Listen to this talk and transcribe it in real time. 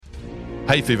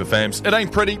Hey Fever fams, it ain't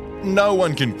pretty. No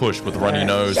one can push with a runny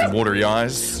nose and watery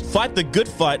eyes. Fight the good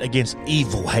fight against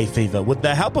evil hay fever with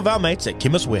the help of our mates at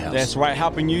Chemist Warehouse. That's right,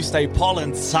 helping you stay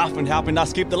pollen tough and helping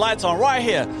us keep the lights on right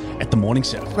here at the morning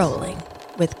show. Rolling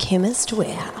with Chemist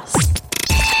Warehouse.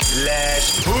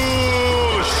 Let's push.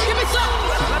 Give me some.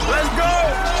 Let's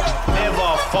go.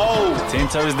 Never fold. 10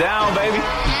 toes down, baby.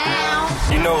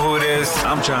 You know who it is.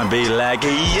 I'm trying to be like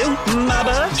you,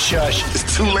 mama. Shush.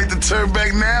 It's too late to turn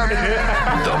back now.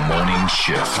 The Morning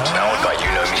Shift. Powered by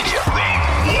Media.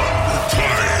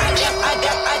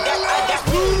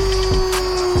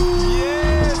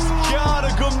 Yes,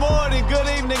 Carter, good morning, good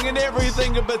evening, and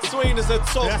everything in between. It's a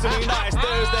Talk to Me Nice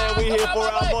Thursday, and we're here for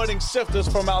our morning shifters,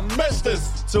 from our misters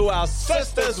to our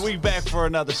sisters. We back for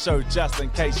another show, just in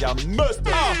case y'all missed it.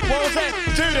 What was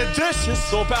that? Do the dishes.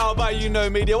 It's all powered by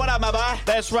Media. What up, my boy?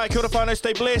 That's right, Kia ora whanau,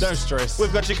 stay blessed. Don't stress.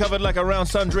 We've got you covered like a round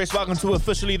sundress. Welcome to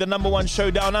officially the number one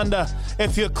show down under.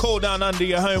 If you're cold down under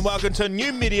your home, welcome to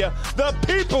New Media, the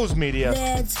People's Media.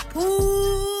 Let's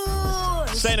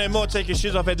push. Say no more, take your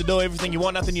shoes off at the door. Everything you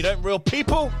want, nothing you don't. Real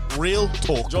people, real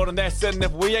talk. Jordan, that's it. And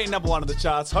if we ain't number one in the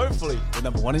charts, hopefully we're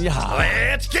number one in your heart.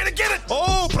 Let's get it!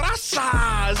 Oh,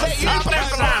 brasa! Is that you,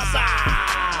 brasa?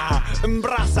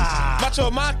 Brasa.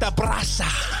 Macho mata, brasa.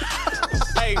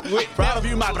 Hey, Proud of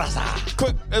you, my brasa.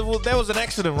 quick, that was an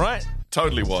accident, right?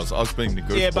 Totally was. I was being the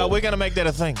good. Yeah, but we're going to make that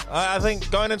a thing. I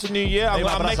think going into New Year, Hey,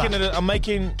 I'm making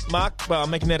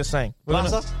that a saying. We're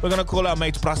going to call our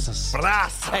mates brasas.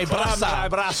 Brasa. Hey, brasa.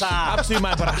 Brasa. Up to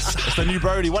my brasa. It's the new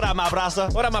Brody. What up, my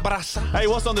brasa? What am I brasa? Hey,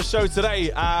 what's on the show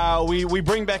today? We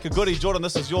bring back a goodie. Jordan,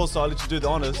 this is yours, so I'll let you do the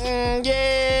honors.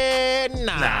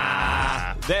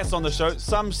 Nah. That's on the show.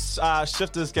 Some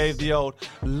shifters gave the old,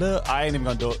 look, I ain't even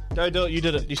going to do it. Go do it. You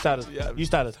did it. You started. Yeah. You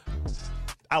started.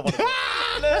 I want to.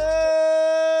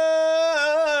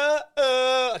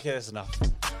 Okay, that's enough.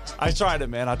 I tried it,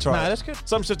 man. I tried. Nah, it. that's good.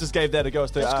 Some shifters gave that a go.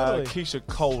 It's the, That's good. Keisha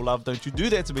Cole, love, don't you do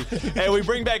that to me. And we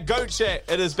bring back Goat Chat.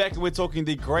 It is back, and we're talking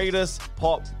the greatest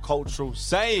pop cultural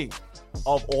saying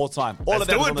of all time. All of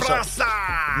that is on the show.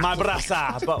 My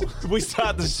brasa. But we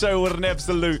start the show with an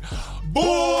absolute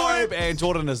boy. And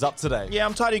Jordan is up today. Yeah,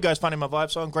 I'm tired of you guys finding my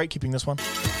vibe, so I'm great keeping this one.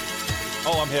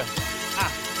 Oh, I'm here.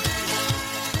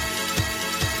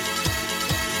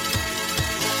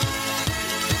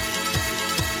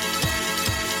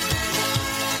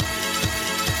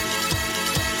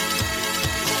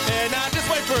 Yeah, nah, just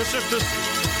wait for us, shifters.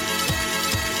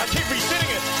 I keep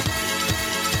resetting it.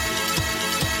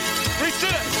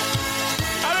 Reset it.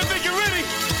 I don't think you're ready.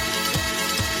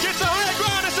 Get to higher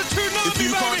ground. It's a 2-0, If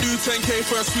you can't do 10K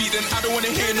for a sweet, then I don't want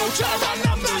to hear no chat about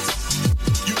numbers.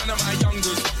 You man are my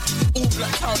youngers, all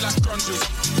blacked out like grungers.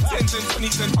 10s and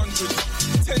 20s and 100s,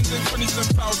 10s and 20s and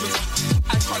thousands.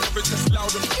 I can't ever just loud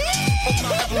them. Up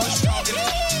my everyone shouting.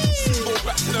 Soon go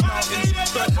back to the mountains.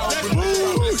 Third album,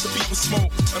 bless the beat with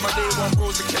smoke. And my day one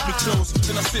rose that kept me close.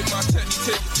 Then I sit my technique,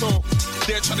 take a toll.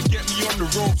 They're trying to get me on the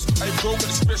ropes. I ain't broken,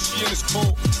 especially in this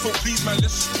cold. So please, man,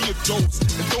 let's just be adults.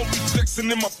 And don't be flexing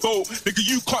in my boat. Nigga,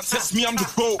 you can't test me, I'm the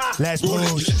boat. Let's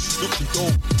Rolex, push. looking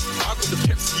dope. I got the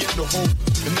Pepsi in the hole.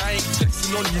 And I ain't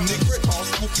flexing on you niggas. Can't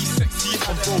still be sexy if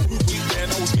I roll. Wait there,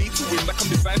 and I was made to win. Like I'm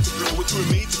designed to blow. We're doing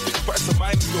major things, but it's a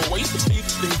mind blow. I used to pay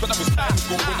for things, but that was time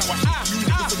ago. When I was you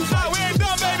niggas are the right. we ain't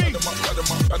done, baby.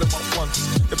 Bad them up once.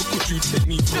 Never could you take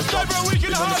me for Just over a week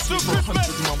and a half till Christmas.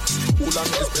 All I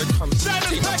know is bad cunts.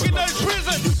 Santa's back in those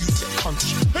prisons. Who's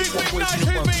being nice,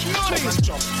 who's being naughty?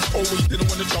 Oh, well, you didn't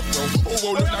want to jump, no. Oh,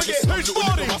 well, look, now Who's you're little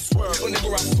sporting? nigga, I swear. Little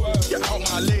nigga, I swear. Get out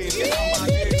my lane, get out my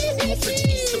lane. North and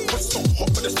east, the west, so hot,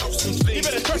 but there's house and flame. You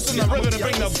better trust in the rhythm to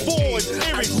bring the boys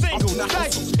every single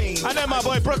day. I know my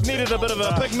boy Brooke needed a bit of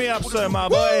a pick-me-up, so my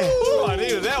boy. Ooh, I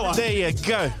needed that one. There you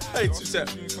go. Hey,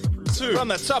 two. From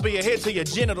the top of your head to your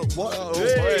genital. What?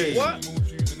 Hey. What?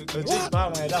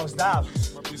 That was dumb.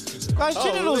 Guys,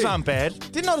 genitals really? aren't bad.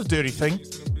 They're not a dirty thing.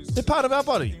 They're part of our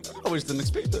body. I always didn't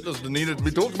expect it. Doesn't need to be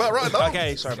talked about right now.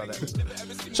 Okay, sorry about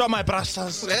that. Shot my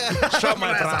brastas. Shot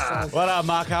my brastas. What up,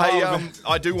 Mark? How Hey, are you?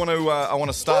 I do want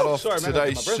to start off sorry, man,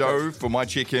 today's that's my show for my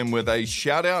check-in with a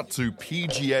shout-out to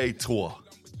PGA Tour.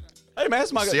 Hey, man,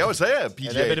 it's my See how it's here? PGA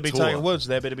Yeah, they better be Tour. Tiger Woods.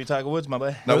 They better be Tiger Woods, my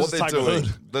boy. No, This what is they're Tiger doing,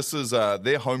 Hood. this is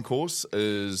their home course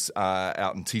is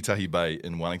out in Titahi Bay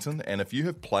in Wellington. And if you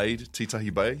have played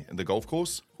Titahi Bay, the golf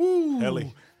course,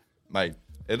 Helly. mate,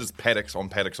 It is paddocks on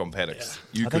paddocks on paddocks.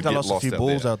 I think I lost a few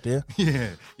balls out there.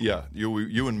 Yeah,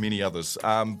 you and many others.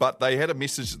 But they had a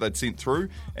message that they'd sent through,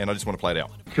 and I just want to play it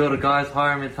out. Kia ora guys,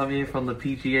 Hiram and Tommy from the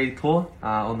PGA Tour.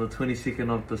 On the 22nd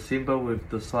of December, we've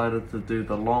decided to do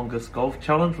the longest golf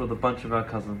challenge with a bunch of our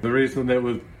cousins. The reason that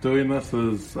we're doing this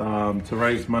is to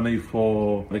raise money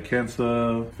for the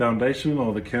Cancer Foundation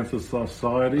or the Cancer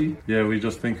Society. Yeah, we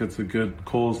just think it's a good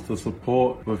cause to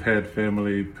support. We've had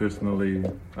family personally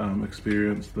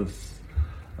experience this,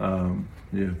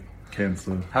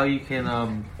 cancer. How you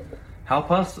can help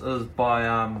us is by,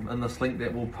 in this link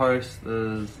that we'll post,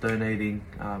 is donating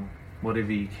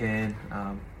whatever you can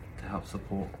to help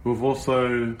support.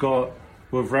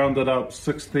 We've rounded up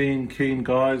 16 keen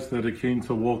guys that are keen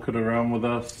to walk it around with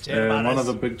us. And one of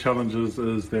the big challenges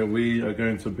is that we are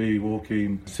going to be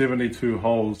walking 72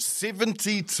 holes.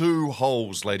 72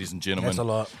 holes, ladies and gentlemen. That's a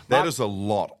lot. That is a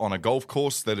lot on a golf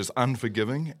course that is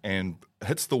unforgiving and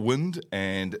hits the wind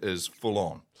and is full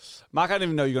on. Mark, I didn't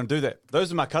even know you were going to do that.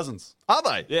 Those are my cousins. Are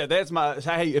they? Yeah, that's my...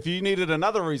 Hey, if you needed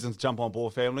another reason to jump on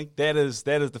board, family, that is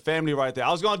the family right there.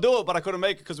 I was going to do it, but I couldn't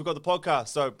make it because we've got the podcast.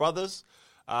 So, brothers...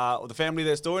 the family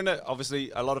that's doing it, obviously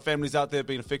a lot of families out there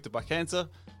being affected by cancer,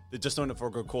 they're just doing it for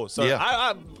a good cause. So,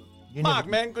 yeah. Mark,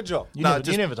 man, good job. You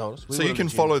never told us. So you can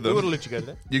follow them. We would have let you go to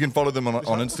that. You can follow them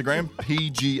on Instagram,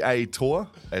 PGA Tour,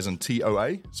 as in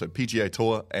TOA, so PGA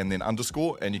Tour and then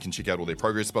 _, and you can check out all their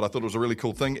progress. But I thought it was a really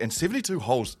cool thing. And 72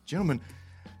 holes, gentlemen,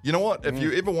 you know what? If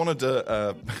you ever wanted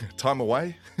to time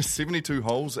away, 72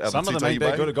 holes out Some of them ain't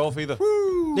that good at golf either.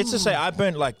 Let's just say I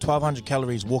burnt like 1,200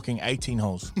 calories walking 18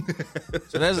 holes.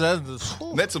 So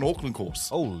that's an Auckland course.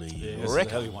 Holy This is a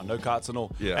hell one. No carts and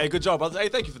all. Yeah. Hey, good job, brothers. Hey,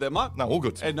 thank you for that, Mark. No, all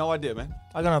good. I had no idea, man.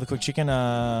 I got another quick chicken.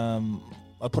 I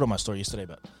put on my story yesterday,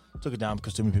 but took it down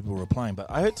because too many people were replying. But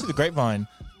I heard through the grapevine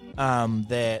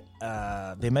that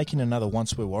they're making another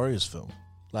Once We're Warriors film,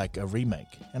 like a remake.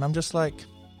 And I'm just like...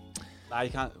 Nah, you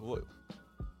can't...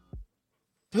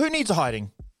 Who needs a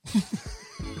hiding?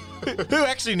 Who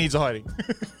actually needs a hiding?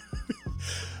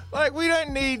 Like, we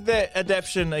don't need that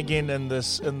adaptation again in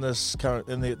this current.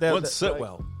 Won't sit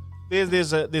well.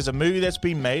 There's a movie that's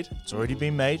been made. It's already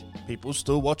been made. People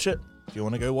still watch it. If you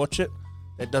want to go watch it,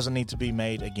 that doesn't need to be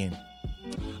made again.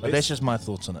 But that's just my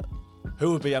thoughts on it.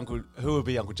 Who would be Uncle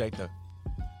Jake though?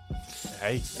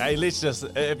 Hey, let's just...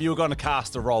 If you were going to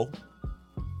cast a role,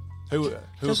 who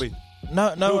would be?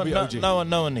 No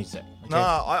one needs that. Okay? No,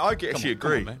 I actually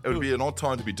agree. man. It would be an odd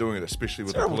time to be doing it, especially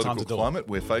with the Terrible time political to do it. climate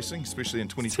we're facing, especially in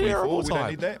 2024. Terrible We don't time.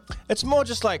 need that. It's more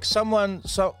just like someone.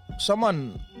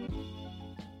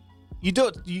 You do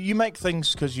it. You make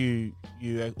things because you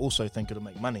also think it'll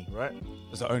make money, right?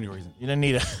 That's the only reason. You don't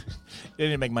need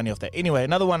to make money off that. Anyway,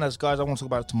 another one is, guys, I want to talk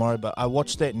about it tomorrow, but I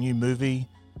watched that new movie.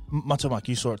 Matamak,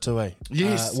 you saw it too, eh?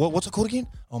 Yes. What's it called again?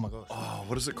 Oh my gosh. Oh,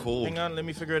 what is it called? Hang on, let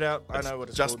me figure it out. I know what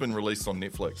it's just called. been released on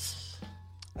Netflix.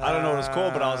 I don't know what it's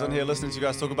called, but I was in here listening to you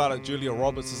guys talk about it. Julia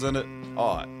Roberts is in it.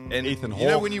 Oh, and Ethan you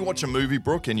know Hawke. when you watch a movie,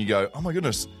 Brooke, and you go, oh my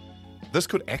goodness, this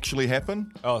could actually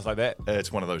happen? Oh, it's like that.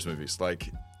 It's one of those movies. Like,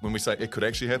 when we say it could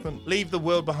actually happen, Leave the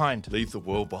world behind. leave the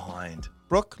world behind.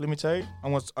 Brooke, let me tell you,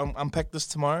 I'm going to unpack this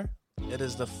tomorrow. It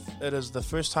is the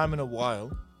first time in a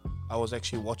while I was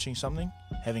actually watching something,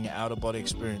 having an out-of-body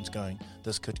experience going,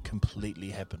 this could completely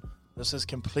happen. This is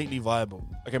completely viable.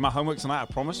 Okay, my homework tonight, I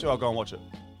promise you I'll go and watch it.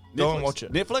 Go and watch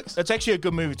it. Netflix? It's actually a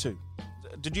good movie too.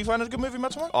 Did you find it a good movie,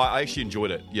 Matsumoto? I actually enjoyed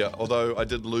it, yeah. Although I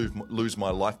did lose my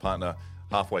life partner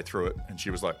halfway through it, and she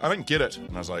was like, I don't get it.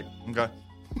 And I was like, okay.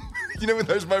 You know when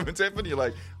those moments happen, you're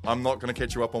like, I'm not going to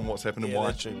catch you up on what's happened and why.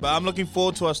 That's true. But I'm looking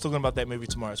forward to us talking about that movie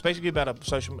tomorrow. It's basically about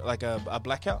a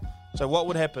blackout. So what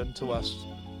would happen to us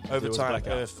over was time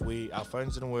blackout. if our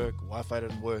phones didn't work, Wi-Fi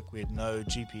didn't work, we had no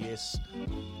GPS?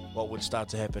 What would start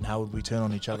to happen? How would we turn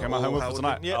on each other? Okay, my homework for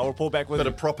tonight. I'll report back with Bit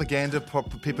you. of propaganda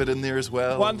peppered in there as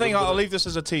well. One thing, I'll leave this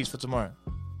as a tease for tomorrow.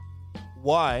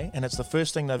 Why, and it's the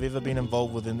first thing they've ever been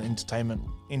involved with in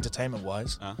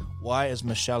entertainment-wise, why is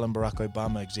Michelle and Barack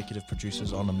Obama executive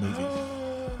producers on a movie?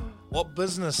 What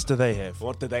business do they have?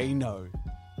 What do they know?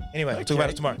 Anyway, we'll talk about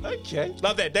it tomorrow. Okay.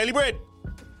 Love that. Daily Bread.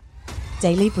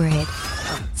 Daily Bread.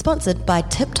 Sponsored by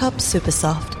Tip Top Super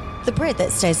Soft. The bread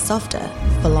that stays softer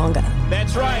for longer.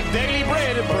 That's right. Daily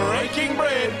Bread, breaking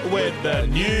bread with the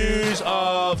news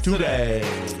of today.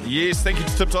 Yes, thank you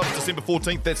to Tip Top. December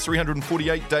 14th, that's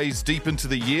 348 days deep into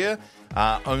the year.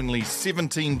 Only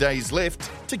 17 days left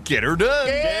to get her done.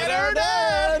 Get her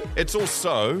done. It's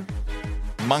also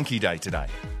Monkey Day today.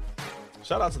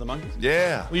 Shout out to the monkeys.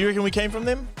 Yeah. Well, you reckon we came from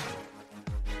them?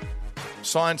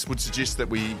 Science would suggest that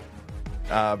we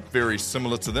are very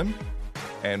similar to them,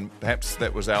 and perhaps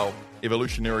that was our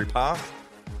evolutionary path.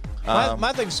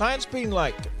 My thing, science being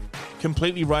like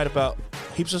completely right about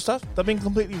heaps of stuff. They've been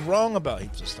completely wrong about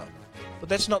heaps of stuff. But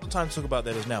that's not the time to talk about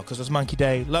that as now, because it's Monkey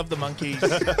Day. Love the monkeys.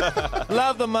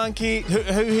 Love the monkey. Who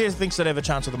here thinks they'd have a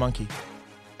chance with a monkey?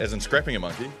 As in scrapping a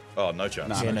monkey? Oh, no chance.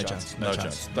 No chance. No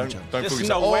chance. Don't fool There's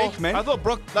yourself. no way, man. I thought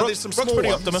there's some Brooke's small pretty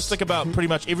ones. optimistic about pretty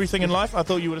much everything in life. I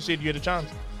thought you would have said you had a chance.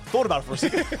 Thought about it for a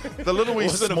second. The little wee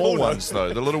Was it a small bull ones,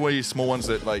 though. The little wee small ones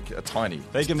that like are tiny.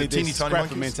 They give me The this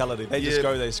scrapper mentality. They just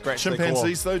go, they scratch their claw.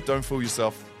 Chimpanzees, though, don't fool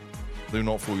yourself. Do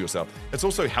not fool yourself. It's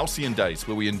also Halcyon Days,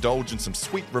 where we indulge in some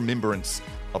sweet remembrance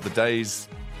of the days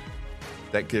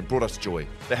that brought us joy.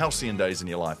 The Halcyon Days in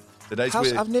your life. The days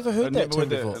where I've never heard that term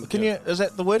before. Can you? Is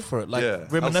that the word for it? Like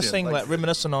reminiscing, halcyon, like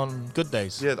reminiscing on good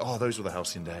days. Yeah. Oh, those were the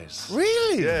Halcyon Days.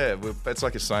 Really? Yeah. That's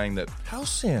like a saying that.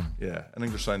 Halcyon. Yeah, an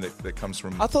English saying that comes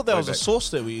from. I thought that way was a back. sauce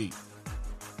that we eat.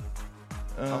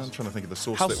 I'm trying to think of the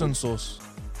sauce. Halcyon sauce.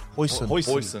 Hoisin.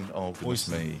 Hoisin. Oh,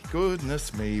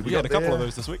 goodness me. We had a couple of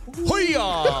those this week. Hoya!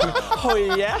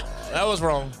 Hoya! That was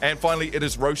wrong. And finally, it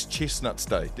is Roast Chestnuts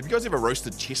Day. Have you guys ever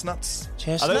roasted chestnuts?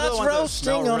 Chestnuts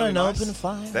roasting on an open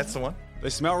fire. That's the one. They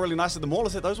smell really nice at the mall.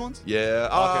 Is it those ones?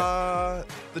 Yeah.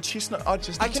 The chestnut. I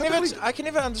can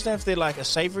never understand if they're like a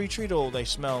savoury treat or they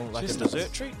smell like Chestnuts. a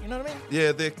dessert treat. You know what I mean?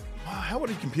 Yeah, they're. How would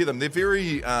you compare them? They're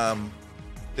very.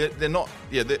 They're not.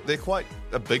 Yeah, they're quite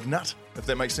a big nut, if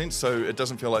that makes sense. So it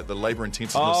doesn't feel like the labour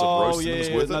intensiveness of roasting them is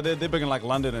worth No, it. they're big in like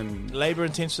London and Labour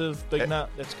intensive, big nut.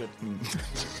 That's good.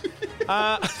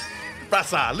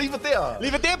 Brasa, leave it there.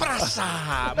 Leave it there,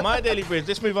 brasa. My daily bread.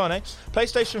 Let's move on, eh?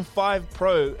 PlayStation 5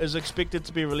 Pro is expected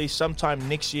to be released sometime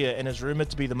next year and is rumored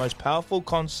to be the most powerful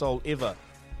console ever.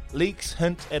 Leaks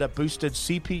hint at a boosted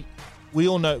CPU. We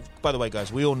all know, by the way,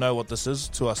 guys, we all know what this is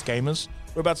to us gamers.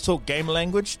 We're about to talk gamer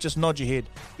language. Just nod your head.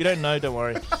 If you don't know, don't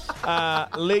worry.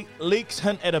 Leaks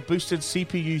hint at a boosted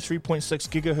CPU 3.6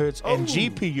 gigahertz and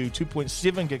GPU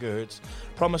 2.7 gigahertz,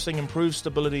 promising improved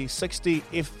stability 60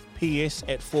 FPS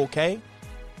at 4K.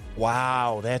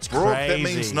 Wow, that's crazy. That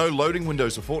means no loading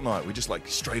windows for Fortnite. We just like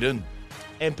straight in.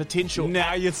 And potential.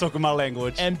 now you're talking my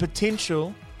language. And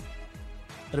potential.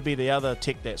 It'll be the other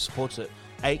tech that supports it.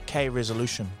 8K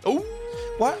resolution. Ooh.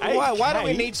 Why don't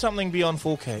we need something beyond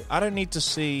 4K? I don't need to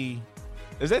see.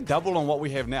 Is that double on what we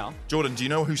have now? Jordan, do you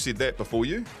know who said that before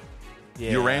you?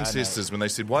 Yeah, Your ancestors, when they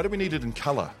said, why do we need it in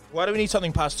colour? Why do we need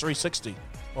something past 360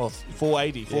 or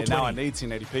 480, 420? Yeah, now I need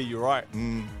 1080p. You're right.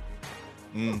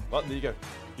 Well, there you go.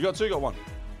 You got two, you got one.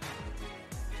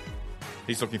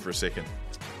 He's looking for a second.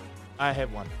 I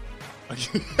have one.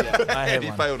 Yeah, I have He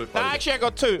one. failed it. Actually, I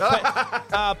got two.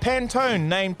 Pantone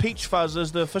named Peach Fuzz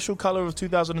as the official colour of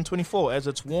 2024 as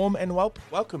it's warm and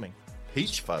welcoming.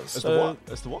 Peach Fuzz. It's the what?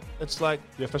 It's the what? It's like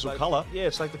The official colour? Yeah,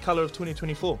 it's like the colour of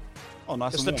 2024. Oh,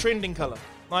 nice It's and the warm. trending colour.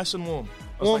 Nice and warm.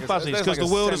 It's Warm like a- fuzzies, that's because like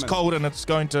the a world is salmon. cold and it's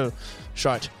going to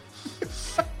shite.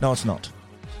 No, it's not.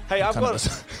 Hey, I've Kind of got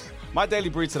is. my daily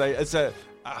breed today. It's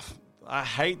I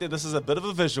hate that this is a bit of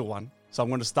a visual one, so I'm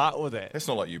going to start with that. That's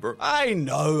not like you, bro. I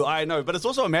know, but it's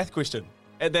also a math question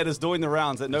that is doing the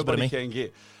rounds that nobody me. can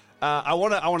get. I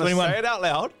want to 21. say it out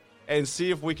loud and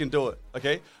see if we can do it.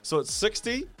 Okay, so it's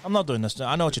 60. I'm not doing this.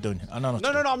 I know what you're doing. I know what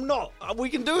you're doing. I'm not. We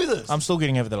can do this. I'm still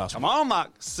getting over the last Come one. on,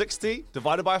 Mark. 60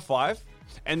 divided by 5,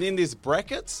 and then there's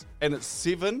brackets, and it's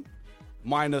 7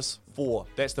 minus 4.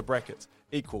 That's the brackets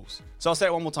equals. So I'll say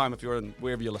it one more time if you're in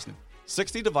wherever you're listening.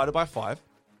 60 divided by 5,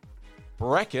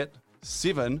 bracket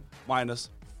 7 minus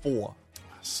 4.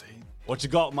 See. What you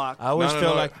got, Mark? I always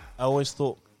No. I always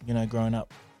thought, growing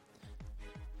up,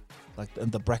 like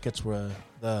the brackets were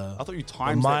the. I thought you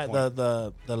timed that point.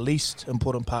 the least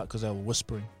important part because they were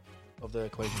whispering of the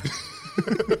equation.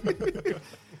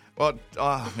 Well,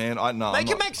 man, Make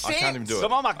it make I can't even do it.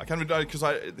 Come on, Mark. I can't even do it because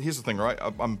here's the thing, right?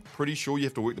 I'm pretty sure you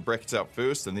have to work the brackets out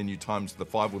first, and then you times the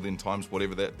 5 will then times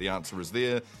whatever the answer is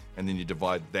there, and then you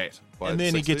divide that by And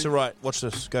then he 60. gets it right. Watch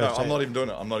this. Go. No, say I'm it. not even doing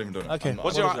it. Okay.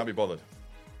 What's your? I can't be bothered.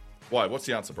 Why? What's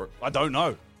the answer, bro? I don't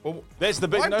know. Well, That's the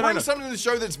big. why No. bring something to the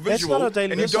show that's That's visual not a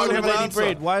daily. and you That's not don't a have an daily answer?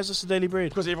 bread. Why is this a daily bread?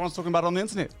 Because everyone's talking about it on the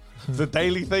internet. The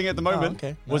daily thing at the moment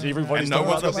okay. was everybody's And no talking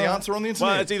one's about got the answer on the Well,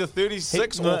 internet. it's either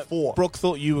 36 No, or 4. Brooke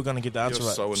thought you were going to get the answer You're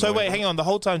right. so So annoying, wait, bro. hang on. The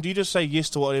whole time, do you just say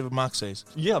yes to whatever Mark says?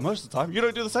 Yeah, most of the time. You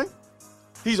don't do the same?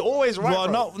 He's always right. Well,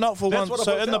 bro. not for That's once. what I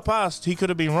So worked in the out. past, he could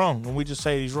have been wrong, and we just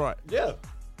say he's right. Yeah.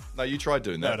 No, you tried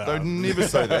doing that. No. Don't never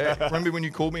say that. Remember when you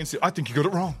called me and said, I think you got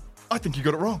it wrong. I think you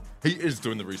got it wrong. He is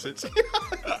doing the research.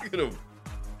 Look at him.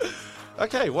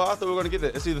 Okay, well, I thought we were going to get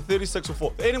that. It's either 36 or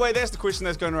 4. Anyway, that's the question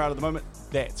that's going around at the moment.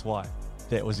 That's why.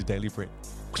 That was your daily bread.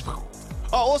 Oh,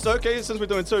 also, okay, since we're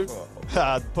doing 2,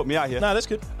 put me out here. No, that's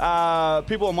good.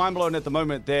 People are mind blown at the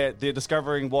moment that they're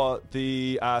discovering what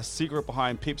the secret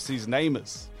behind Pepsi's name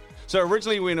is. So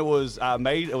originally when it was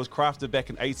made, it was crafted back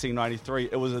in 1893.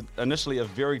 It was initially a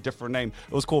very different name.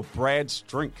 It was called Brad's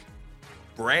Drink.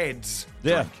 Brad's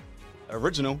Yeah. drink.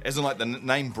 Original. As in like the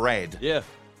name Brad. Yeah.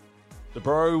 The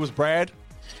bro was Brad,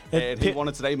 and he Pep-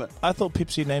 wanted to name it. I thought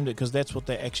Pepsi named it because that's what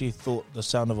they actually thought the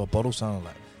sound of a bottle sounded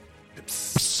like.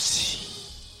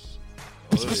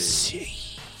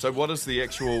 So what is the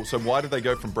actual... So why did they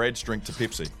go from Brad's drink to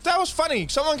Pepsi? That was funny.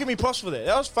 Someone give me props for that.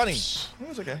 That was funny. It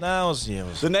was okay. That was, yeah, it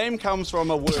was. The name comes from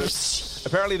a word.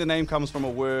 Apparently the name comes from a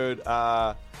word,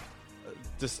 how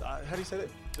do you say that?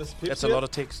 Dyspepsia? That's a lot of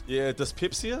text. Yeah,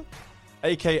 dyspepsia,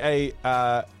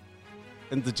 a.k.a.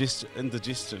 Indigestion.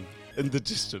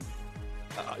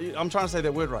 I'm trying to say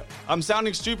that word right. I'm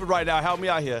sounding stupid right now. Help me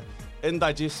out here.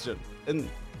 Indigestion.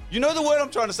 You know the word I'm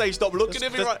trying to say. Stop looking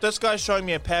at me right. This guy's showing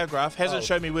me a paragraph, hasn't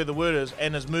shown me where the word is,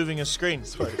 and is moving his screen.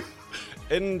 Sorry.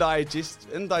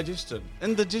 Indigestion.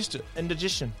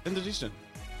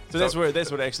 So that's where it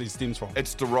actually stems from.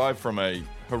 It's derived from a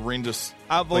horrendous thing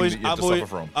I've that you have to suffer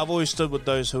from. always stood with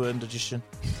those who are indigestion.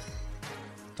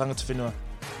 Tangata whenua.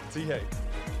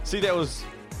 See, that was...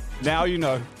 Now you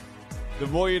know. The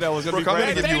more you know, it's going to Brooke, be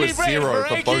I'm going great. to give you a 0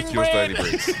 for both your daily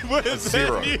breeds. A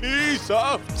 0. News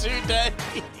of today.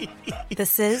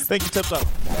 This is Thank you, Tips Up.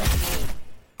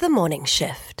 The Morning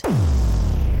Shift.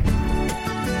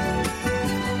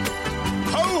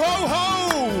 Ho, ho,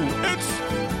 ho! It's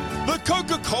the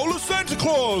Coca-Cola Santa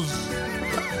Claus.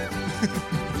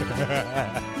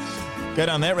 Go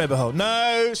down that rabbit hole.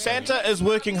 No, Santa is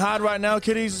working hard right now,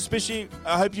 kiddies, especially.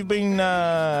 I hope you've been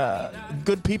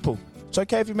good people. It's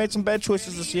okay if you made some bad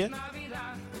choices this year.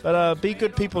 But be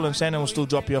good people and Santa will still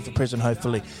drop you off a present,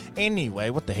 hopefully. Anyway,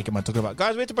 what the heck am I talking about?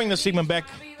 Guys, we have to bring this segment back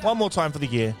one more time for the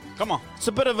year. Come on. It's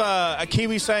a bit of a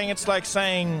Kiwi saying. It's like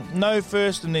saying no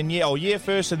first and then yeah, or yeah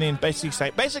first and then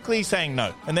basically saying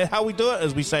no. And then how we do it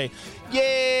is we say,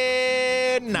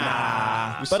 yeah,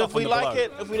 nah. But if we like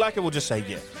it, we'll just say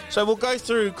yeah. So we'll go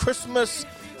through Christmas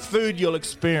food you'll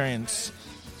experience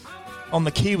on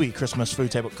the Kiwi Christmas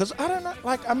food table. Because I don't know,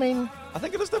 I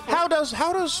think it is different. how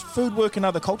does food work in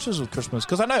other cultures with Christmas?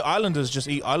 Because I know islanders just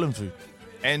eat island food.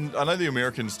 And I know the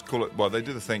Americans call it, well, they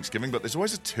do the Thanksgiving, but there's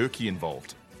always a turkey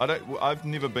involved. I've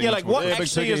never been... Yeah, like to what a-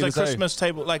 actually is a Christmas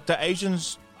table? Like the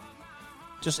Asians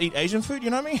just eat Asian food, you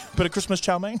know what I mean? Bit of Christmas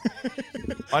chow mein.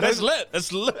 That's lit.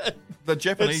 It's lit. The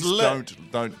Japanese It's lit.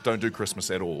 don't do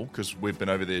Christmas at all because we've been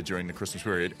over there during the Christmas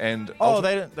period. And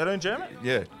They don't jam it?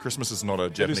 yeah, Christmas is not a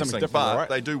Japanese something thing, different, but right?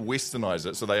 they do westernize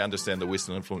it, so they understand the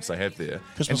Western influence they have there.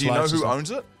 Christmas and do you know lights who or something.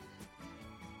 owns it?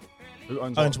 Who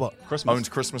Owns what? Christmas. Owns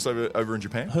Christmas over in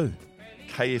Japan? Who?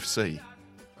 KFC.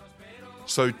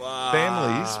 So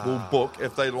families will book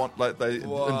if they want, like they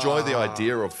enjoy the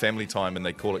idea of family time and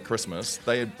they call it Christmas.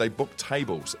 They book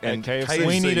tables and KFC.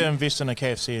 We need to invest in a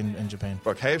KFC in Japan.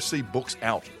 But KFC books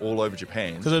out all over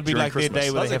Japan Because it'd be during like Christmas. their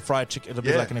day where Does they it? have fried chicken. It'll be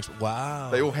Yeah. like an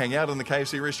wow. They all hang out in the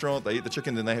KFC restaurant. They eat the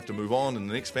chicken, then they have to move on, and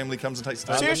the next family comes and takes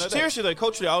the table. Seriously though,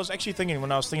 culturally, I was actually thinking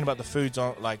when I was thinking about the foods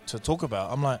like to talk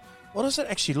about, I'm like, what does it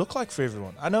actually look like for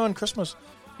everyone? I know in Christmas,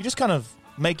 you just kind of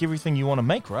make everything you want to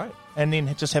make, right? And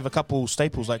then just have a couple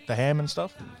staples like the ham and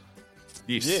stuff.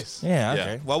 Yes. Yeah, Yeah.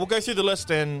 okay. Well, we'll go through the list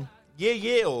and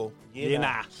yeah or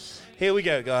nah. Here we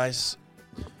go, guys.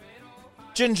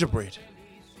 Gingerbread.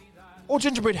 Or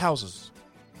gingerbread houses.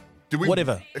 Do we,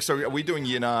 Whatever. So are we doing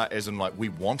yena as in like we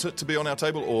want it to be on our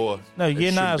table, or No, it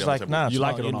shouldn't nah be is on our like, table? nah. You it's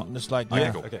like not, it or not? It's like, Okay,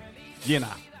 nah. cool. Okay.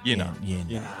 Yena. Yena.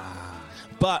 Yeah.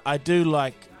 But I do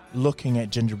like looking at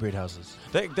gingerbread houses.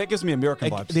 That gives me American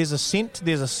Like, vibes. there's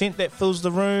a scent that fills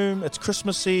the room. It's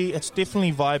Christmassy. It's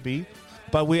definitely vibey.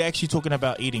 But we're actually talking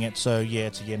about eating it, so yeah,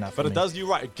 it's a yeah, enough. But it does you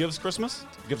right. It gives Christmas.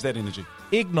 It gives that energy.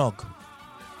 Eggnog.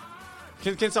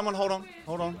 Can someone hold on?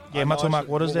 Yeah, Matumak,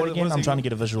 what is that again? I'm trying to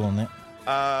get a visual on that.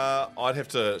 I'd have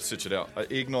to search it out.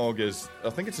 Eggnog is, I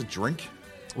think it's a drink.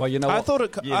 Well, you know I what? thought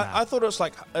it. Yeah, I thought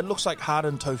it looks like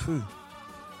hardened tofu.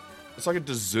 It's like a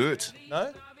dessert.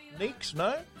 No, Neeks.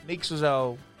 No, Neeks is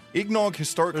our. Eggnog,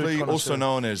 historically Food also connoisseur.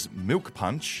 known as milk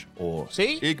punch, or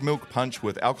See? egg milk punch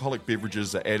with alcoholic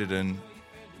beverages are added in,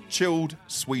 chilled,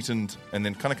 sweetened, and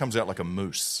then kind of comes out like a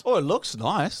mousse. Oh, it looks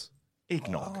nice.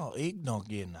 Eggnog. Oh, eggnog.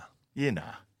 Yeah, nah. Yeah, nah.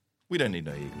 We don't need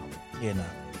no eggnog. Yeah, nah.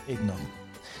 Eggnog.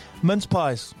 Mince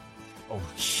pies.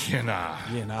 Yeah, nah.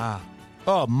 Yeah, nah.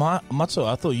 Oh, Matsu,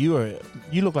 I thought you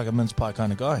look like a mince pie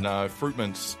kind of guy. No, fruit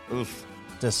mints. Ugh,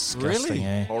 Disgusting, Really?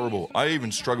 eh? horrible. I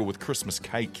even struggle with Christmas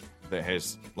cake that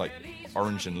has like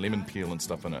orange and lemon peel and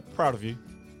stuff in it. Proud of you.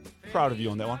 Proud of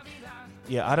you on that one.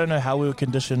 Yeah, I don't know how we were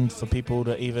conditioned for people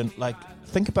to even, like,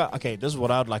 think about, okay, this is what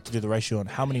I'd like to do the ratio on.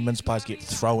 How many mince pies get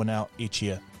thrown out each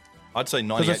year? I'd say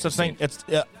 98%. Because it's the thing. It's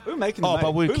Who making oh, them,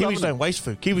 but mate? Who Kiwis loves don't them? waste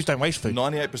food. Kiwis don't waste food.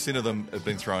 98% of them have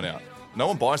been thrown out. No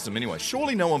one buys them anyway.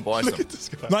 Surely no one buys them.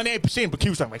 98%, but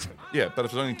Kiwis don't waste food. Yeah, but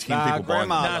if there's only 10 Nah, people buying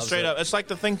grandma- them. Nah, straight up. It's like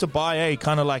the thing to buy,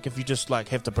 kind of like if you just like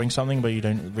have to bring something, but you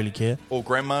don't really care. Or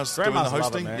grandma's doing the Grandmas love it,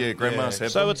 hosting. man. Yeah, grandma's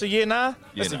have So them. it's a year nah?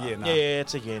 Yeah, It's a nah. year now. Yeah,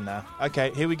 it's a year nah.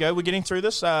 Okay, here we go. We're getting through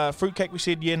this. Fruitcake, we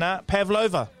said year nah.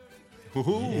 Pavlova.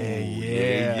 Ooh,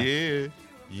 Yeah.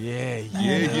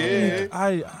 Yeah.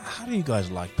 How do you guys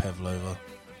like Pavlova?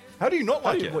 How do you not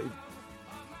like it?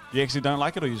 You actually don't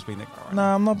like it, or you just being that guy? No,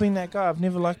 I'm not being that guy. I've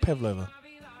never liked Pavlova.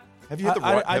 Have you had the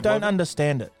right I don't pavlova?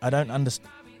 understand it. I don't understand.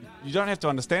 You don't have to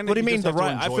understand What it. do you mean just the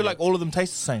have to right? I enjoy feel it. like all of them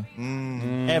taste the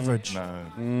same. Average. No.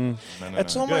 Mm. No.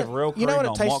 It's You almost. have real You know cream, what it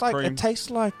not tastes mock like? cream. It tastes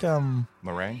like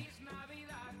Meringue?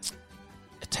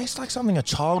 It tastes like something a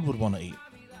child would want to eat.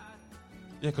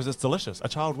 Yeah, because it's delicious. A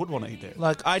child would want to eat that.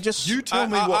 Like I just You tell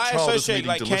me what I child is associate eating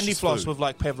like candy delicious floss food. with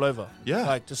like Pavlova. Yeah.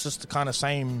 like it's just the kind of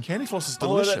same. Candy floss is Oh,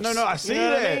 delicious. no, I see You know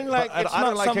what I that. mean? Like, But it's I not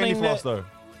don't like candy something floss, that- though.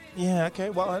 Yeah, okay,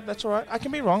 well that's all right. I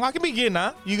can be wrong. I can be yeah,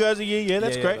 nah. You guys are yeah,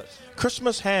 that's Yeah, great. but-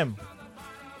 Christmas ham.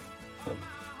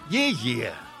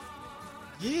 Yeah.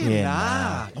 Yeah,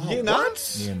 nah. Yeah, nah.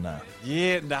 Yeah, nah.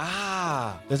 Yeah,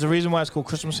 nah. There's a reason why it's called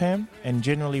Christmas ham, and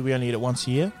generally we only eat it once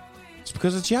a year. It's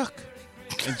because it's yuck.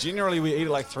 And generally, we eat it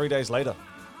like 3 days later.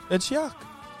 It's yuck.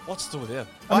 What's to do with that?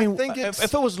 I mean, think it's-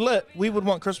 if it was lit, we would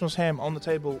want Christmas ham on the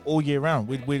table all year round.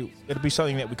 It'd be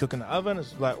something that we cook in the oven.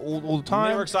 It's like all the I'm time.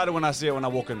 never excited when I see it when I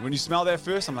walk in. When you smell that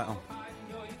first, I'm like, oh.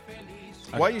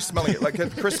 Why are you smelling it? Like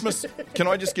at Christmas, can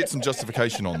I just get some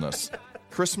justification on this?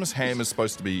 Christmas ham is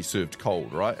supposed to be served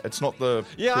cold, right? It's not the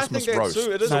Yeah, Christmas I think roast. that's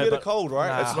true. It is No, a bit but- of cold, right?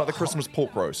 Nah. It's not the Christmas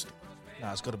pork roast. No,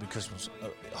 it's got to be Christmas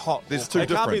hot. There's or two It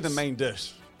can't be difference. the main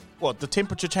dish. What? The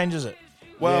temperature changes it.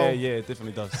 Well, yeah, it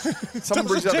definitely does. someone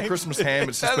brings out the Christmas ham.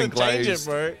 It's just been Change glazed. it,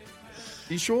 bro.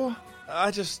 You sure?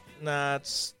 I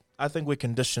think we're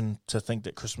conditioned to think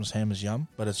that Christmas ham is yum,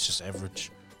 but it's just average.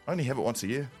 I only have it once a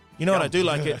year. You know what I do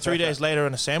like it? 3 days later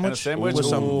in a sandwich, sandwich? with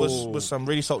some Ooh. with some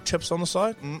really salt chips on the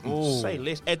side. Say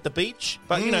less at the beach,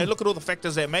 but you know, look at all the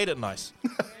factors that made it nice.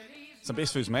 Some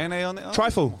best foods mayonnaise on there.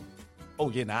 Trifle.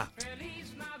 Oh, yeah, nah.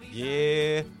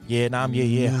 Yeah. Yeah,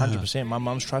 100%. My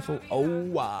mum's trifle. Oh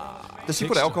wow. Does he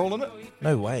put alcohol in it?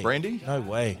 No way. Brandy? No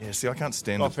way. Yeah, see, I can't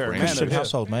stand God the fearing brandy. man, Christian yeah.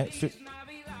 household, mate.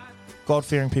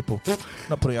 God-fearing people.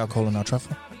 Not putting alcohol in our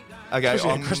trifle. Okay,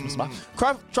 Christmas, man.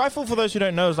 Trifle, for those who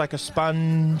don't know, is like a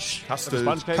sponge, Custard.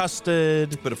 Sponge cake.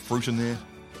 custard. Bit of fruit in there.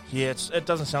 Yeah, it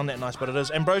doesn't sound that nice, but it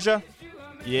is. Ambrosia.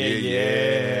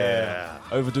 Yeah.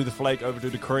 Overdo the flake, overdo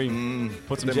the cream.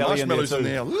 Put some The jelly in there, marshmallows too. in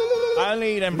there. I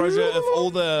only eat ambrosia if all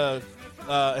the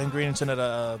ingredients in it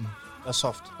are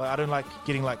soft. Like, I don't like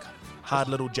getting like hard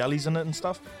little jellies in it and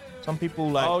stuff. Some people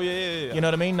like. Oh, yeah. You know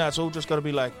what I mean? No, it's all just got to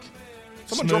be like.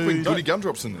 Someone smooth. dropping goody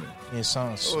gumdrops in there. Yeah,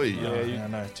 sounds. Oi. Yeah,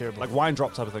 no, terrible. Like wine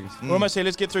drop type of things. We're almost here.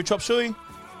 Let's get through chop suey.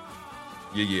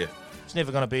 Yeah. It's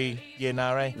never going to be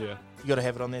nah, eh? Yeah. You got to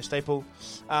have it on there, staple.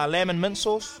 Lamb and mint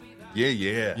sauce. Yeah.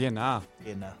 Yeah, nah.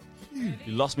 Yeah, nah. You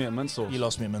lost me at mint sauce. You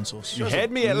lost me at mint sauce. You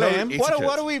had me at No lamb. etiquette.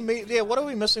 What are we? What are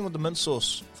we missing with the mint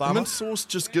sauce? The Farmer? mint sauce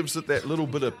just gives it that little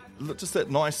bit of, just that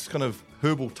nice kind of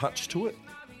herbal touch to it.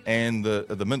 And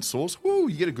the mint sauce, woo,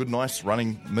 you get a good, nice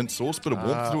running mint sauce, bit of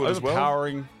warmth to it as well.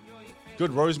 Overpowering.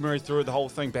 Good rosemary through it, the whole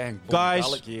thing. Bang. Boom, Guys.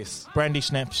 garlic, yes. Brandy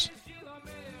snaps.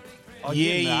 Oh,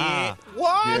 Yeah. nah.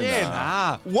 What? Yeah,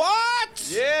 nah. What?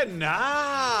 Yeah,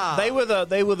 nah. They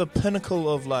were the pinnacle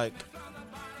of like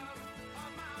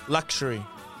luxury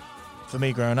for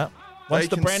me growing up. Once They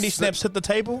the can brandy sit- snaps hit the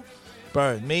table,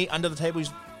 bro, me under the table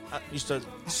used to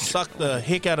suck the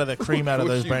heck out of the cream out of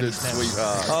those You brandy did, snaps.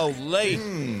 sweetheart. Holy,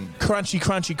 crunchy,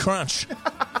 crunchy, crunch.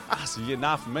 So yeah,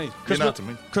 nah for me. Not to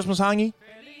me. Christmas hangy.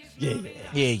 Yeah.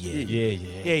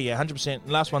 100%.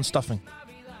 Last one, stuffing.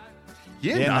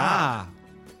 Yeah, Yeah, nah. nah.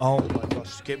 Oh my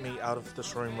gosh, get me out of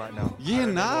this room right now. Yeah,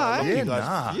 nah. Look, Yeah, you guys.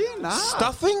 nah. Yeah, nah.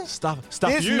 Stuffing? Stuff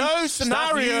There's you. no Stuff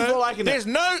scenario. you for liking There's it.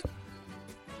 no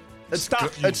It's stuff.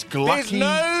 it's There's glucky.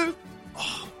 no.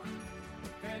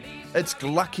 It's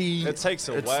glucky. It takes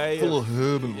It's away. full of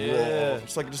herb and Yeah. raw.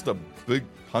 It's like just a big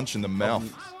punch in the mouth.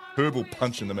 Herbal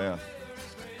punch in the mouth.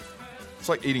 It's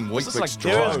like eating Weet just Bix like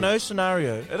dry. There is no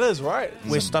scenario It is, right?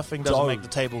 where stuffing doesn't dough. make the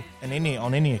table on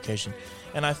any occasion,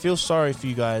 and I feel sorry for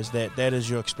you guys that is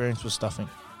your experience with stuffing.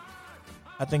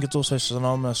 I think it's also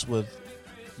synonymous with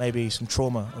maybe some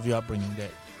trauma of your upbringing that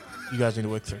you guys need to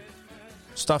work through.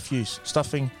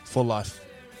 Stuffing for life.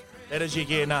 That is your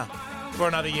year now for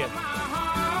another year.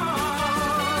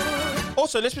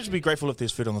 Also, let's just be grateful if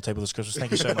there's food on the table this Christmas.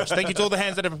 Thank you so much. Thank you to all the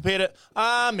hands that have prepared it.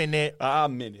 Amen.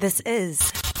 Amen. This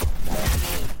is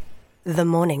The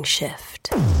Morning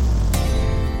Shift.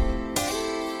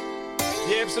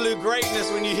 absolute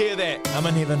greatness when you hear that. I'm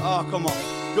in heaven. Oh, come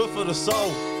on. Good for the soul.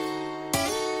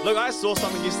 Look, I saw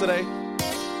something yesterday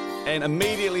and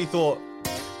immediately thought,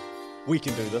 we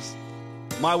can do this.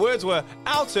 My words were,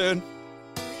 our turn.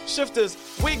 Shifters,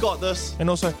 we got this. And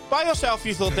also, by yourself,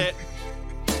 you thought that.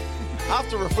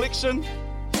 After reflection,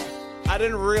 I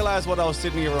didn't realize what I was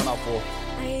setting everyone up for.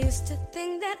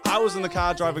 I was in the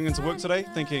car driving into work today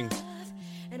thinking,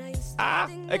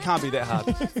 it can't be that hard.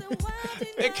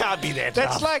 It can't be that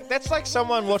hard. That's like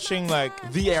someone watching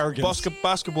like The arrogance.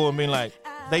 basketball and being like,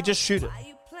 they just shoot it.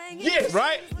 Yes.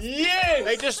 Right? Yes.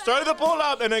 They just throw the ball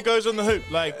up and it goes in the hoop.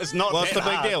 Like, It's not what's that the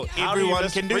big hard. deal? How do you Everyone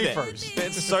miss can do free that. throws?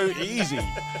 That's so easy.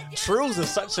 Trills is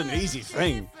such an easy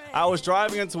thing. I was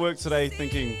driving into work today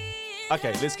thinking,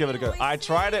 okay, let's give it a go. I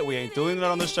tried it. We ain't doing it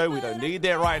on the show. We don't need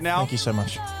that right now. Thank you so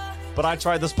much. But I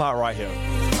tried this part right here.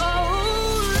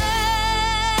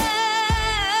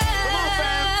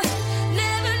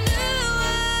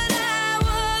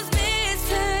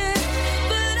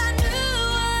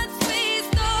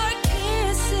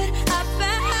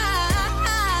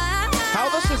 How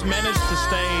this has managed to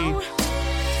stay...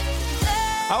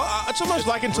 it's almost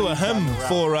like into a hymn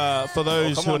for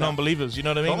those come who are on now. non-believers. You know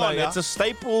what I mean? Come on Like, now. it's a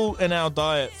staple in our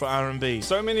diet for R&B.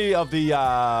 So many of the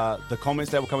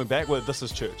comments that were coming back were, "This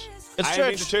is church." It's I ain't church.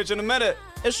 been to church in a minute.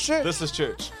 It's true. This is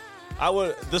church.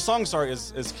 The song, sorry,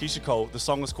 is Keisha Cole. The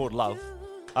song is called Love.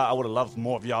 I would have loved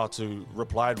more of y'all to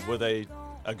reply with a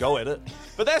go at it,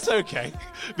 but that's okay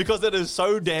because it is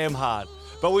so damn hard.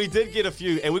 But we did get a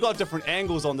few, and we got different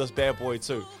angles on this bad boy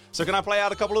too. So can I play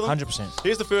out a couple of them? 100%.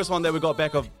 Here's the first one that we got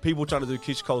back of people trying to do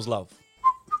Keisha Cole's Love.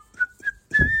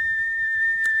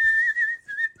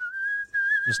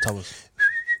 Just tell us.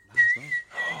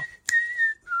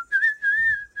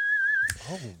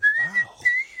 Oh, wow.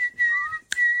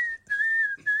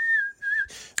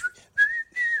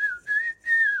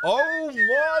 Oh,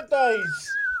 my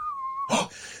days.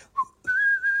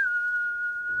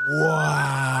 Wow.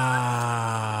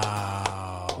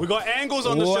 We got angles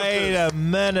on the Wait shifters. a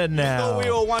minute now. Thought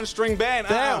we were a one-string band.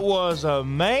 That was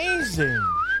amazing.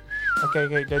 Okay,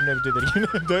 don't ever do that again.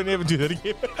 Don't ever do that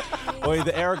again. Wait,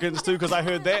 the arrogance too, because I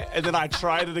heard that and then I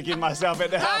tried it again myself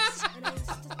at the house.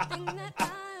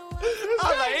 I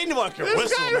was like, anyone can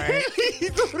whistle, man. He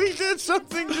thought he did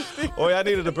something. Oh, yeah, I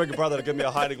needed a bigger brother to give me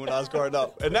a hiding when I was growing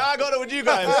up. And now I got it with you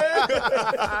guys.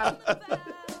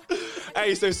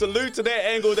 Hey, so salute to that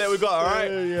angle that we got, all right?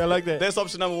 Yeah, I like that. That's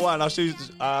option number one. I'll show you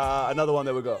another one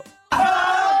that we got.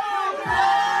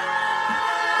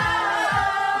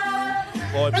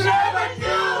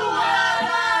 Vibes.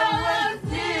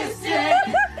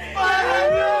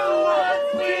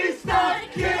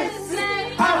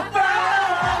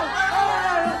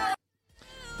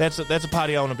 That's a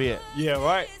party I want to be at. Yeah,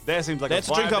 right? That seems like That's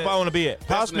a a drink vibe up that- I want to be at.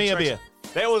 that's Pass an me a attraction.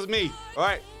 beer. That was me, all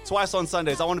right? Twice on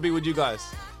Sundays. I want to be with you guys.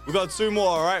 We got two more,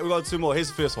 all right? We got two more. Here's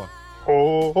the first one.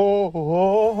 Oh,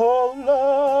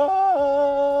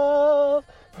 love,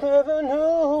 never knew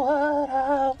what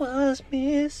I was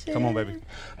missing. Come on, baby.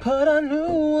 But I knew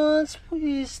once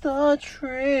we start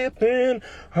tripping,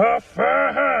 I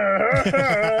found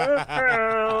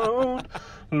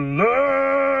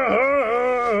love.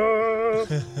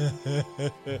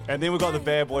 And then we got the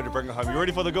bad boy to bring it home. You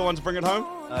ready for the good one to bring it home?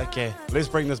 Okay. Let's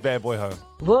bring this bad boy home.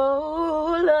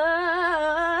 Whoa, love,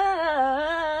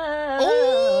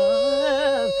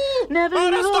 never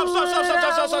knew Stop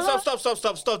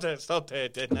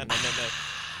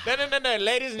that. No.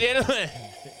 Ladies and gentlemen,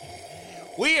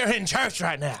 we are in church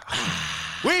right now.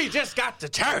 We just got to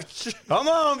church. Come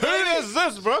on, Who baby. is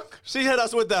this, Brooke? She hit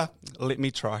us with the, let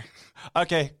me try.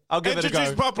 Okay, I'll give it a Introduce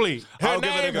go. properly. Her I'll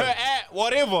give it a name, go. her at,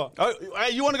 whatever. Oh,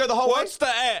 hey, you want to go the whole What's the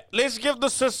at? Let's give the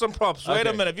system props. Wait a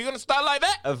Okay. minute. If you're going to start like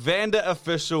that, way? Evander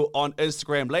Official on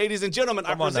Instagram. Ladies and gentlemen,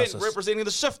 Come on, Narcissus. representing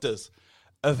the shifters,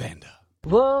 Evander.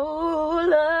 Whoa,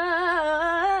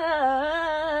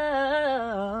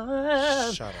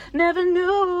 love, Shut up. never knew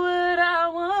what I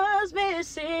was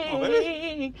missing.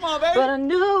 baby. Come on, baby. But I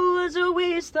knew as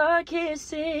we start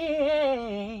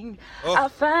kissing, Oh. I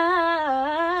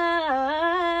found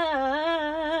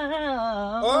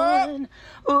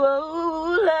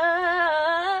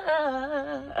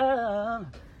love.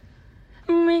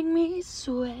 Make me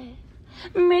sweat,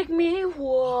 make me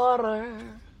water.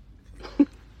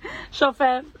 So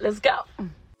fam, let's go.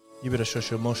 you better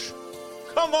shush your mush.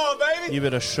 Come on, baby. You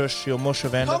better shush your mush,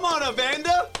 Evander. Come on,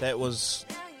 Evander. That was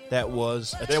a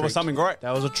treat. There was something great.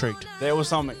 That was a treat. There was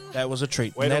something. That was a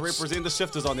treat. Way And to that's, represent the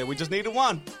shifters on there. We just needed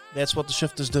one. that's what the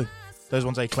shifters do. Those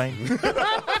ones they claim.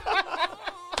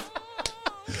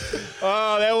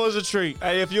 Oh, that was a treat.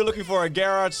 Hey, if you're looking for a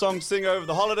garage song to sing over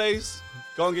the holidays,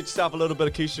 Go and get yourself a little bit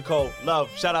of Keisha Cole. Love.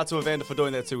 Shout out to Evander for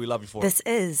doing that too. We love you for it. This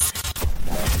is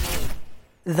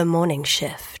The Morning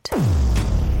Shift.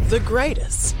 The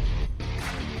greatest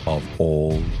of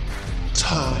all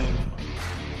time.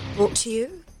 Brought to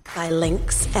you by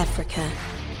Lynx Africa,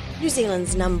 New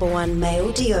Zealand's #1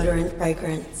 male deodorant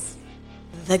fragrance,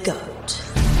 The Goat.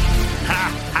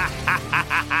 Come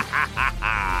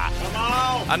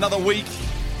on! Another week,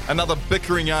 another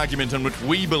bickering argument in which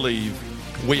we believe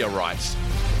we are right.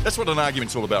 That's what an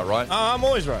argument's all about, right? I'm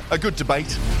always right. A good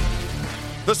debate.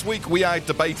 This week we are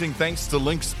debating, thanks to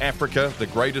Lynx Africa, the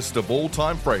greatest of all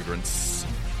time fragrance.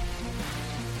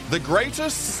 The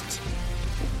greatest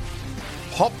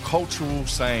pop cultural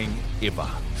saying ever.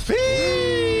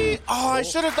 Fee! Oh, I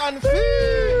should have done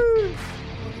fee!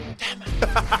 Damn it.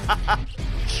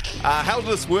 How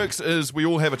this works is we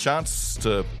all have a chance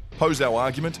to pose our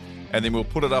argument, and then we'll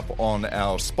put it up on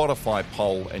our Spotify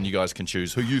poll, and you guys can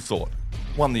choose who you thought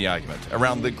won the argument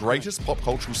around the greatest pop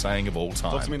cultural saying of all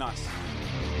time. Talk to me nice.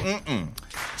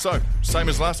 So, same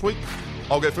as last week.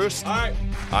 I'll go first. All right.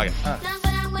 Okay.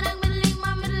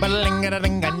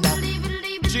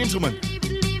 Gentlemen,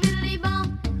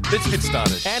 let's get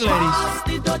started. And ladies.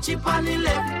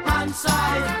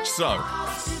 So,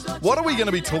 what are we going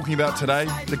to be talking about today?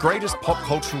 The greatest pop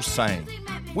cultural saying.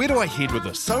 Where do I head with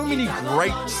this? So many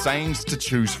great sayings to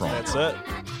choose from. That's it.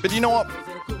 But you know what?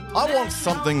 I want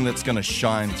something that's going to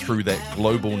shine through that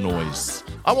global noise.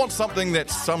 I want something that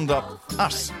summed up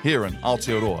us here in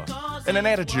Aotearoa in an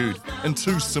attitude in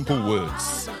 2 simple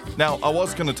words. Now, I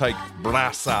was going to take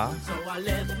brasa.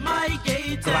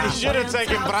 You should have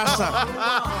taken brasa.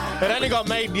 It only got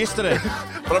made yesterday.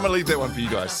 But I'm going to leave that one for you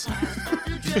guys.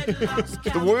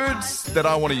 The words that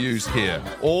I want to use here,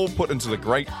 all put into the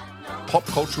great pop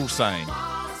cultural saying,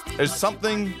 is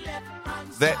something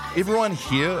that everyone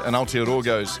here in Aotearoa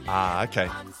goes, okay,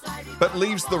 but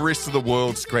leaves the rest of the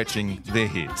world scratching their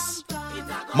heads.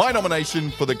 My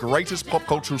nomination for the greatest pop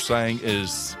cultural saying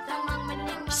is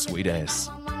sweet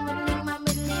ass.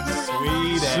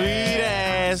 Sweet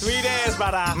ass. Sweet ass,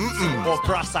 brother. Or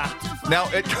brasa. Now,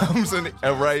 it comes in an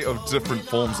array of different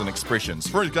forms and expressions.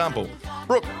 For example,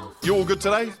 Brooke, you all good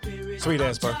today? Sweet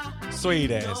ass, bro. Sweet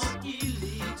ass.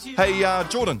 Hey,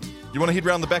 Jordan, you want to head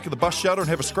round the back of the bus shelter and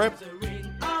have a scrap?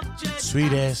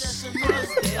 Sweet ass.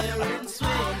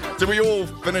 Did we all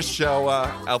finish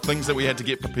our things that we had to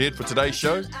get prepared for today's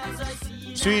show?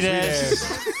 Sweet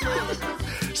ass.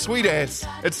 Sweet ass.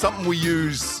 It's something we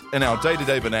use in our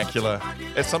day-to-day vernacular.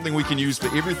 It's something we can use for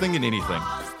everything and anything.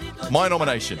 My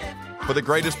nomination for the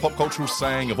greatest pop cultural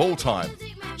saying of all time,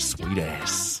 sweet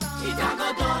ass.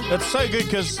 That's so good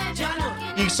because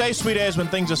you say sweet ass when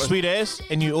things are sweet ass,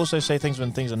 and you also say things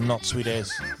when things are not sweet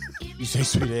ass. You say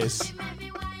sweet ass.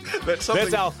 That's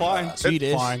our fine. Sweet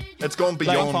ass. Fine. It's gone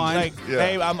beyond. Like,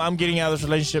 hey, I'm getting out of this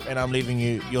relationship and I'm leaving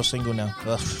you. You're single now.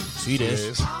 Ugh, sweet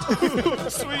ass.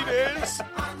 Sweet ass.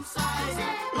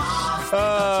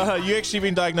 You actually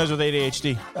been diagnosed with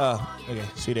ADHD. Oh, okay.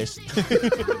 Sweet ass.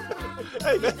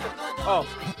 Oh,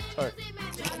 sorry.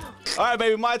 All right,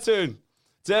 baby, my turn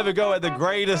to ever go at the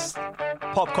greatest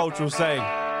pop cultural saying.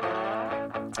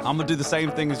 I'm going to do the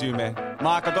same thing as you, man.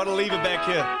 Mark, I got to leave it back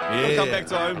here. We'll come back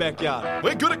to our own backyard.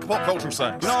 We're good at pop cultural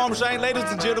sayings. You know what I'm saying? Ladies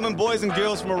and gentlemen, boys and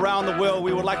girls from around the world,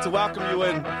 we would like to welcome you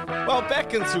in, well,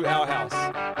 back into our house.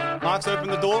 Mark's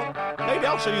opened the door. Maybe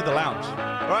I'll show you the lounge.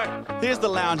 All right? Here's the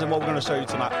lounge and what we're going to show you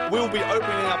tonight. We'll be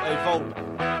opening up a vault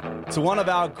to one of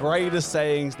our greatest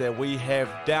sayings that we have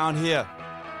down here.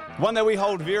 One that we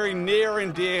hold very near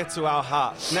and dear to our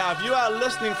hearts. Now, if you are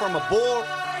listening from aboard,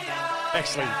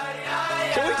 actually,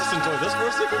 can we just enjoy this for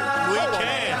a second? Hold on a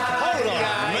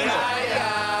minute.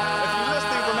 If you're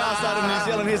listening from outside of New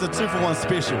Zealand, here's a 2-for-1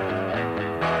 special.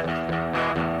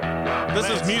 This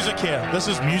is music here. This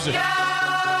is music.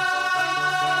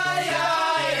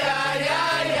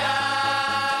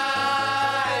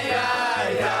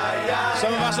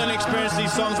 Some of us only experience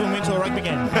these songs when we went to a rugby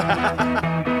game.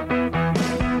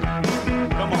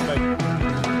 Come on, baby.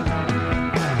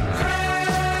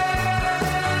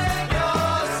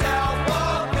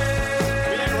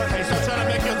 Hey, stop trying to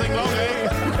make your thing longer.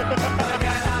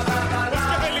 This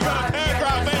guy only got a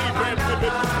paragraph, baby, Brent.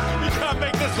 You can't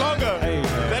make this longer.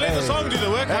 They let the song do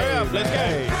the work. Hurry up, let's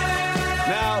go.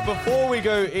 Now, before we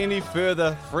go any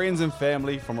further, friends and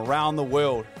family from around the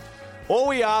world, all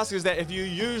we ask is that if you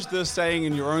use this saying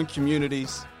in your own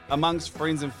communities, amongst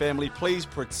friends and family, please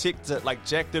protect it like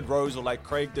Jack did Rose or like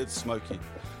Craig did Smokey.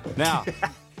 Now,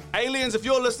 aliens, if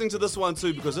you're listening to this one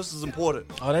too, because this is important.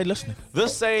 Are they listening?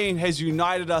 This saying has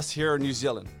united us here in New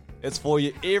Zealand. It's for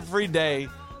your everyday,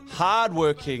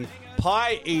 hardworking,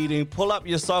 pie eating, pull up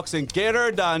your socks and get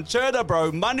her done, cheddar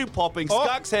bro, manu popping,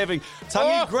 skunks having,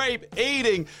 tummy grape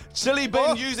eating, chili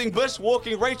bin using, bush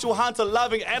walking, Rachel Hunter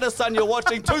loving, Addison you're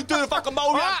watching, tutu the fucking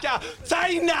moyaka,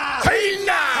 Taina!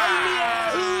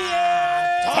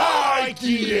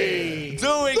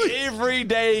 Doing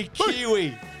everyday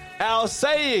Kiwi. Our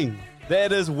saying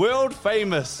that is world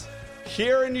famous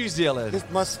here in New Zealand.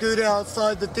 Left my scooter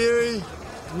outside the dairy.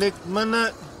 Next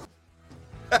minute.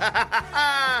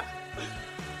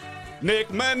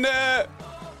 Nick Minute.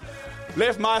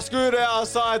 Left my scooter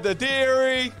outside the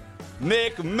dairy.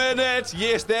 Nick Minute.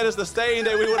 Yes, that is the saying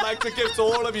that we would like to give to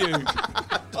all of you.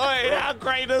 Oh, how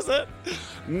great is it?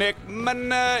 Nick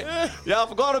Minute. Yeah, I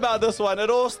forgot about this one.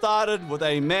 It all started with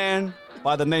a man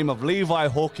by the name of Levi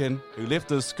Hawkin, who left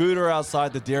his scooter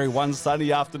outside the dairy one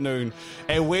sunny afternoon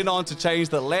and went on to change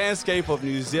the landscape of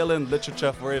New Zealand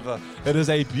literature forever. It is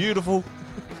a beautiful,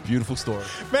 beautiful story.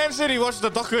 Man said he watched the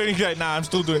docu and he's like, nah, I'm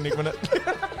still doing Nick Minute.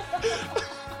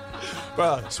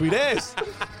 Bro, sweet ass.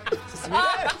 Sweet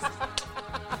ass.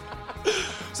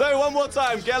 So one more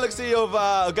time, Galaxy of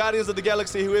Guardians of the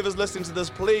Galaxy, whoever's listening to this,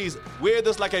 please wear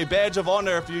this like a badge of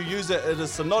honor. If you use it, it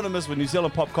is synonymous with New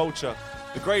Zealand pop culture.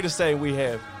 The greatest saying we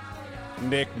have,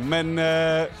 Nick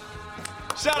Minute.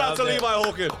 Shout out to Levi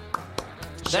Hawkin.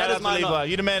 Shout out to Levi.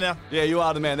 You the man now? Yeah, you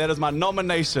are the man. That is my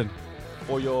nomination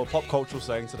for your pop cultural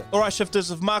saying today. All right,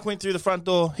 shifters. If Mark went through the front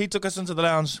door, he took us into the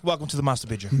lounge. Welcome to the master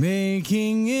bedroom.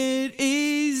 Making it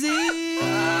easy.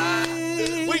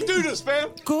 We do this, fam.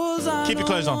 Keep your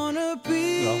clothes on. I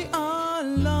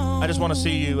just want to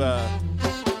see you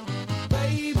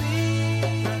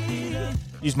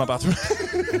use my bathroom.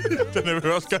 Don't know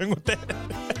where I was going with that.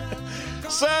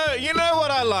 So, you know what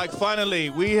I like?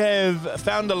 Finally, we have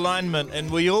found alignment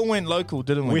and we all went local,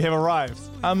 didn't we? We have arrived.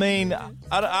 I mean,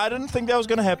 I didn't think that was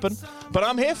going to happen, but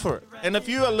I'm here for it. And if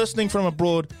you are listening from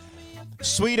abroad,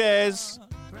 Sweet As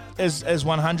is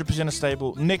 100% a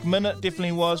staple. Nick Minute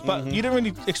definitely was, but you didn't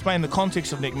really explain the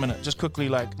context of Nick Minute. Just quickly,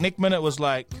 like, Nick Minute was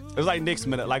like... It was like next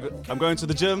minute. Like, I'm going to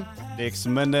the gym. Next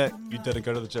minute, you didn't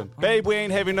go to the gym. Babe, we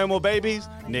ain't having no more babies.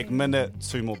 Next minute,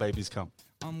 2 more babies come.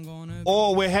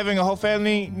 Or we're having a whole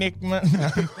family. Nick Minute...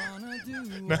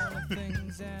 No.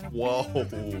 Whoa.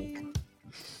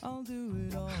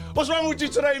 What's wrong with you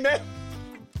today, man?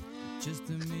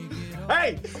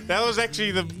 Hey! That was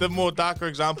actually the more darker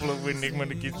example of when Nick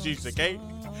Minute gets used, okay?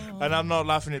 And I'm not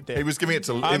laughing at that. He was giving it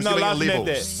to I'm not laughing at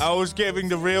levels. that. I was giving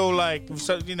the real, like,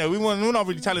 so, you know, we're not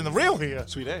really telling the real here.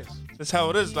 Sweet ass. That's how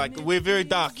it is. Like, we're very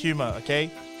dark humor,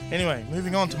 okay? Anyway,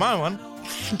 moving on to my one.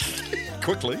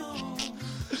 Quickly.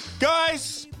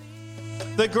 Guys,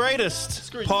 the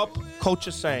greatest pop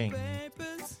culture saying,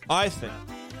 I think,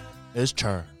 is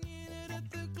chur.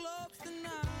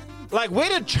 Like, where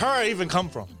did chur even come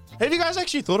from? Have you guys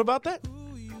actually thought about that?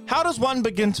 How does one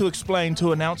begin to explain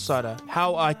to an outsider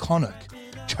how iconic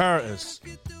chur is?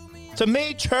 To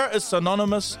me, chur is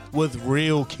synonymous with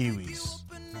real Kiwis.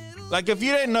 Like, if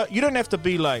you don't know, you don't have to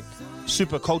be like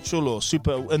super cultural or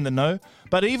super in the know,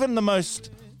 but even the most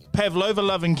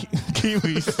Pavlova-loving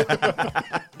Kiwis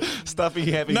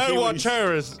Stuffy having know Kiwis. what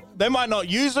chur is. They might not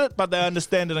use it, but they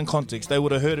understand it in context. They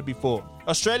would have heard it before.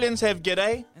 Australians have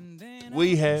g'day.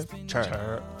 We have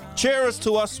chur. Chur is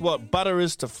to us what butter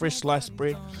is to fresh sliced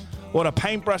bread, what a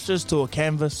paintbrush is to a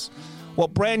canvas,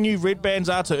 what brand new red bands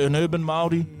are to an urban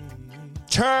Māori.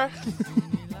 Chur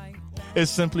is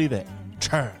simply that.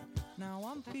 Chur.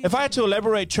 If I had to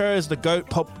elaborate, chur is the GOAT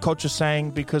pop culture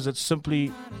saying because it's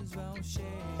simply...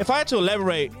 If I had to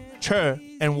elaborate chur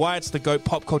and why it's the GOAT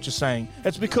pop culture saying,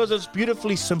 it's because it's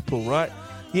beautifully simple, right?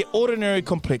 Yet ordinary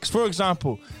complex. For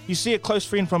example, you see a close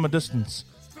friend from a distance.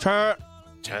 Chur.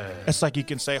 It's like you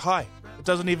can say hi. It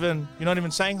doesn't even, you're not even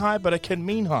saying hi, but it can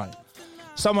mean hi.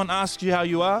 Someone asks you how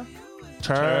you are.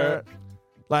 Chur.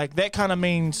 Like, that kind of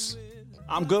means...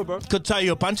 I'm good, bro. Could tell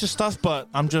you a bunch of stuff, but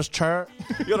I'm just chur.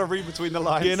 You gotta read between the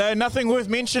lines. You know, nothing worth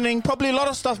mentioning. Probably a lot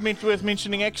of stuff worth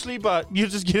mentioning, actually, but you're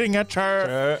just getting a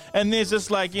chur. And there's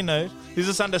this, like, you know, there's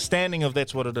this understanding of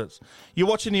that's what it is. You're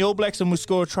watching the All Blacks and we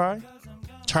score a try.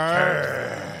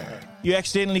 Chur. You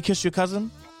accidentally kiss your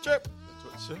cousin. Chirp.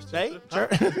 Hey,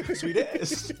 Sweet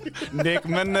ass. Nick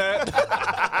Minute.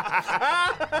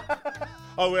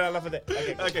 Oh, well, I love that.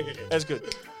 Okay. That's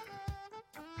good.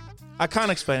 I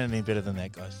can't explain it any better than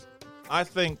that, guys. I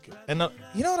think, and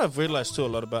you know what I've realized too a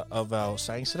lot about of our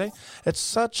sayings today? It's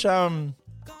such, we're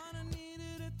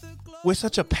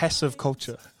such a passive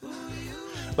culture.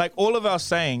 Like, all of our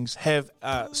sayings have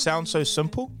sound so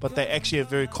simple, but they actually are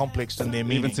very complex in their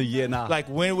meaning. Even to yeah, nah. Like,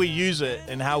 when we use it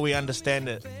and how we understand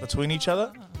it between each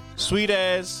other. Sweet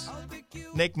as,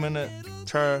 Nick Minute,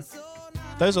 chur.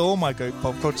 Those are all my goat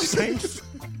pop culture sayings.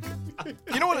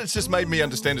 You know what it's just made me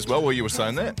understand as well while you were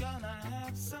saying that?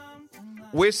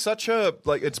 We're such a,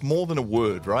 like, it's more than a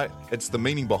word, right? It's the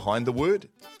meaning behind the word.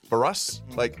 For us,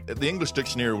 like, the English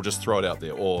dictionary will just throw it out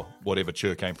there, or whatever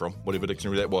Chuuur came from, whatever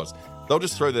dictionary that was. They'll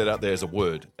just throw that out there as a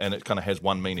word, and it kind of has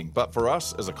one meaning. But for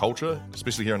us, as a culture,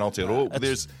 especially here in Aotearoa,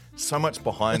 there's so much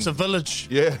behind... It's a village.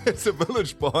 Yeah, it's a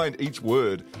village behind each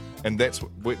word, and that's,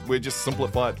 we're just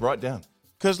simplify it right down.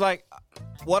 Because, like,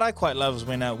 what I quite love is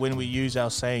when we use our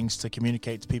sayings to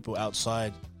communicate to people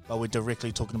outside, but we're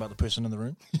directly talking about the person in the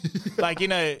room. Like, you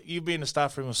know, you'd be in a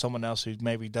staff room with someone else who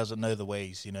maybe doesn't know the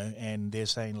ways, you know, and they're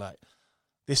saying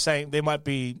they might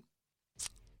be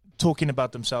talking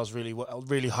about themselves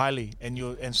really highly, and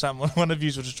one of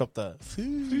you will just drop the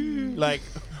like.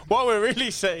 What we're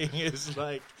really saying is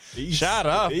like, shut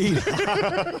up.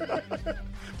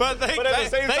 But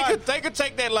they could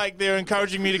take that like they're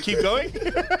encouraging me to keep going.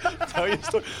 Tell your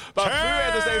story. But food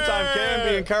at the same time can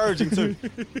be encouraging too.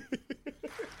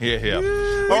 Yeah.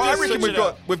 Well, I reckon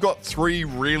we've got 3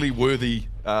 really worthy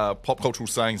pop cultural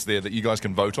sayings there that you guys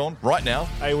can vote on right now.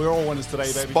 Hey, we're all winners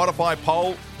today, baby. Spotify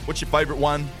poll. What's your favourite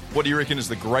one? What do you reckon is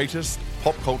the greatest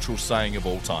pop cultural saying of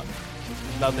all time?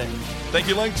 Love that. Thank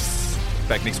you, Lynx.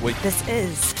 Back next week. This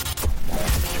is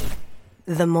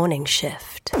The Morning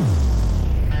Shift.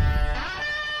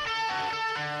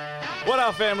 What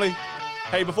up, family?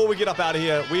 Hey, before we get up out of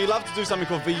here, we love to do something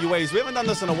called VUAs. We haven't done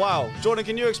this in a while. Jordan,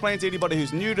 can you explain to anybody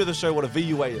who's new to the show what a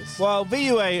VUA is? Well,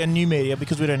 VUA and new media,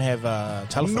 because we don't have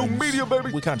telephones. New media,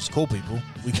 baby. We can't just call people.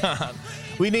 We can't.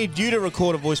 We need you to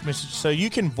record a voice message so you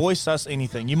can voice us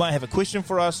anything. You might have a question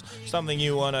for us, something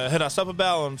you want to hit us up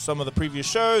about on some of the previous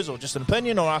shows, or just an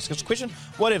opinion, or ask us a question.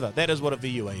 Whatever. That is what a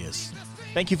VUA is.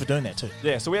 Thank you for doing that too.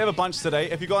 Yeah, so we have a bunch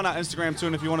today. If you go on our Instagram too,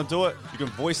 and if you want to do it, you can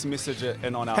voice message it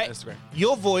in on our Instagram.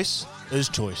 Your voice is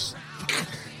choice.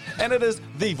 And it is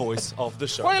the voice of the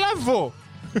show. What are you laughing for?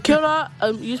 Kia ora.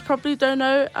 You probably don't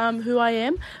know who I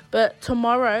am, but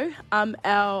tomorrow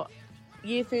our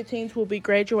Year 13s will be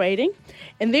graduating.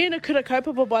 And then a kura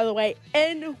kaupapa, by the way,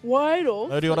 in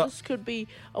Wairoa. So this could be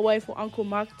a way for Uncle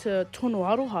Mark to tono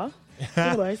aroha.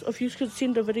 Anyways, if you could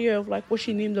send a video of like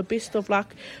wishing them the best of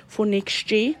luck for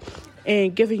next year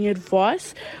and giving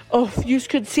advice, or if you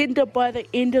could send it by the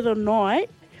end of the night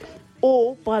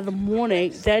or by the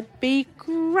morning, that'd be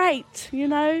great, you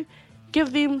know.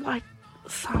 Give them like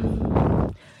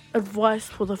some advice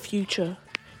for the future.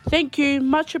 Thank you,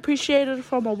 much appreciated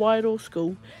from a Wairoa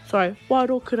school. Sorry,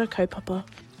 Wairoa kura kaupapa.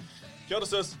 Kia ora,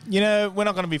 sis. You know, we're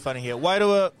not going to be funny here.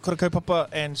 Wairoa kura kaupapa,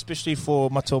 and especially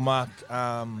for Matua Mark,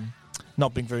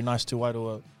 not being very nice to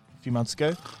Wairoa a few months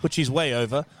ago, which he's way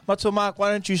over. Matua Mark, why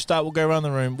don't you start? We'll go around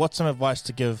the room. What's some advice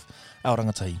to give our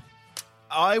rangatahi?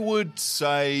 I would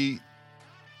say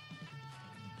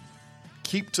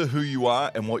keep to who you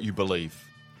are and what you believe.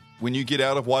 When you get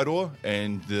out of Wairoa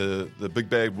and the big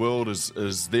bad world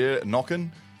is there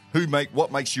knocking,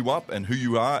 what makes you up and who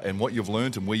you are and what you've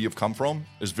learned and where you've come from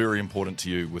is very important to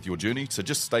you with your journey. So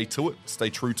just stay to it, stay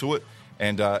true to it,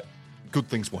 and good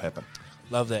things will happen.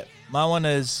 Love that. My one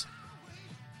is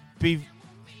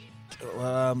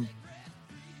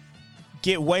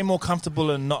get way more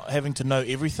comfortable in not having to know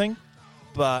everything,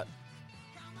 but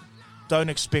don't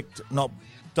accept not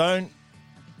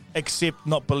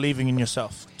believing in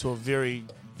yourself to a very,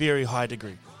 very high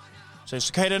degree. So it's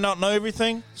okay to not know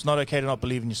everything. It's not okay to not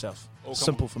believe in yourself.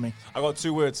 Simple for me. I got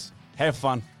 2 words. Have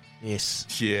fun. Yes.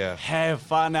 Yeah. Have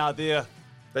fun out there.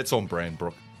 That's on brand,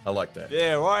 Brooke. I like that.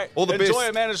 Yeah, right. All the Enjoy best.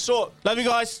 it, man. It's short. Love you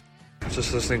guys.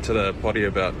 Just listening to the potty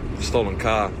about the stolen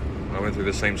car. I went through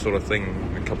the same sort of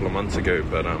thing a couple of months ago,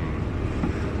 but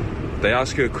they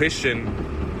ask you a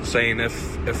question saying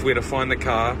if we're to find the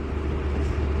car,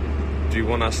 do you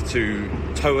want us to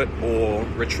tow it or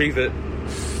retrieve it?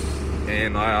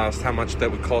 And I asked how much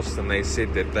that would cost, and they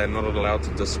said that they're not allowed to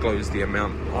disclose the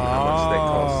amount on how much that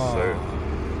costs. So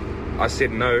I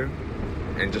said no,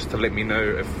 and just to let me know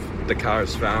if the car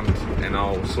is found, and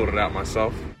I'll sort it out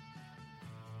myself.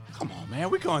 Come on, man.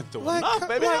 We're going through enough,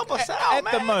 baby. Help us out,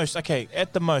 man.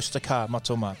 At the most, a car,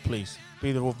 Matua Mark, please.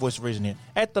 Be the voice of reason here.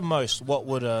 At the most, what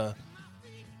would a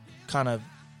kind of...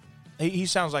 He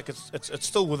sounds like it's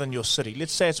still within your city.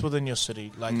 Let's say it's within your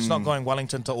city. Like, it's not going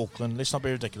Wellington to Auckland. Let's not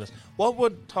be ridiculous. What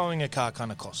would towing a car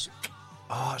kind of cost?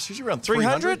 It's usually around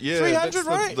 300. Yeah, 300,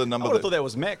 right? The number I would have thought that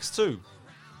was max, too.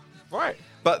 Right.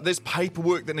 But there's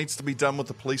paperwork that needs to be done with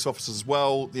the police officers as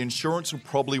well. The insurance will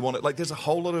probably want it. Like, there's a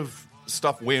whole lot of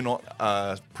stuff we're not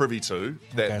privy to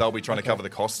that they'll be trying to cover the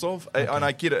costs of. And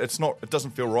I get it. It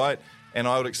doesn't feel right. And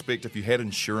I would expect if you had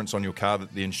insurance on your car,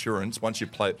 that the insurance, once you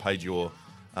paid your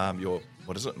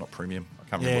what is it? Not premium. I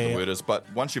Can't remember what the word is.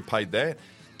 But once you've paid that,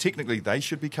 technically they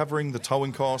should be covering the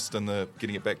towing cost and the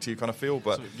getting it back to you kind of feel.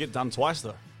 But So get done twice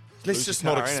though. let's just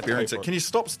not experience it. Can you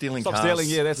stop stealing cars? Stop stealing,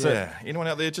 yeah, that's it. Anyone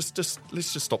out there, just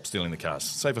let's just stop stealing the cars.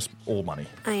 Save us all money.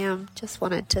 I just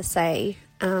wanted to say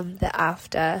that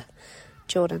after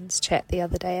Jordan's chat the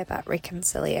other day about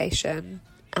reconciliation,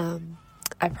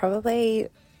 I probably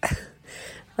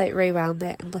like rewound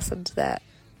that and listened to that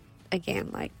again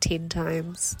like 10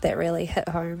 times. That really hit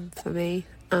home for me.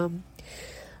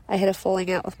 I had a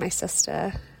falling out with my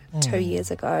sister 2 years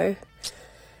ago,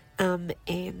 and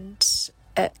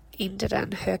it ended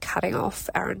in her cutting off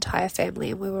our entire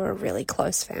family, and we were a really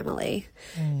close family,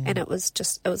 and it was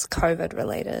COVID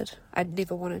related. I'd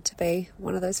never wanted to be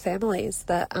one of those families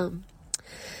that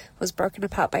was broken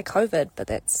apart by COVID, but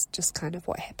that's just kind of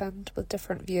what happened with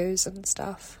different views and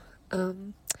stuff.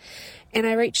 And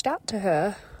I reached out to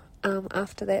her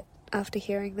after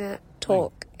hearing that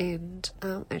talk, and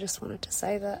I just wanted to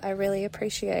say that I really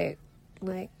appreciate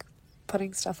like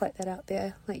putting stuff like that out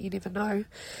there. Like, you never know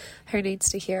who needs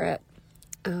to hear it.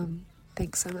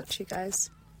 Thanks so much, you guys.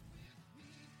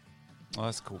 Oh,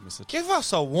 that's a cool message. Give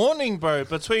us a warning, bro,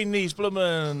 between these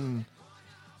bloomin'...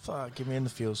 Fuck, give me in the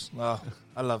feels. Oh,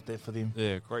 I love that for them.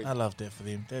 Yeah, great. I love that for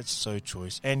them. That's so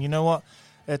choice. And you know what?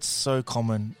 It's so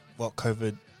common, what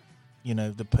COVID,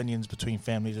 the opinions between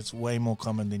families, it's way more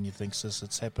common than you think, sis.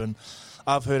 It's happened.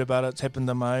 I've heard about it. It's happened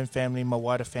in my own family, my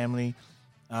wider family.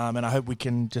 And I hope we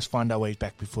can just find our ways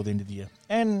back before the end of the year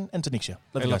and into next year.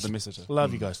 Love you guys. The message.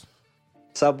 Love you guys.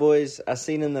 So, boys, I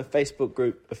seen in the Facebook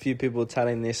group a few people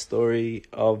telling their story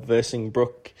of versing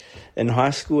Brooke in high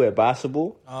school at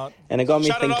basketball. And it got me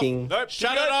thinking... Nope,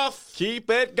 shut it off. Keep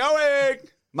it going.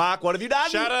 Mark, what have you done?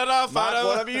 Shut it off. Mark,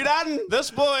 what have you done?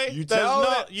 This boy You does tell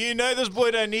not... it. You know this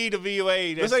boy don't need a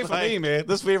VOA. This ain't for me, man.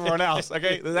 This is for everyone else,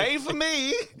 okay? This ain't for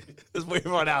me. This is for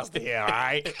everyone else to hear, all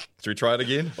right? Should we try it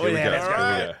again? Oh, yeah, let's go.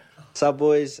 Here we go. So,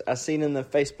 boys, I seen in the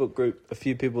Facebook group a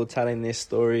few people telling their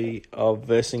story of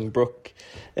versing Brooke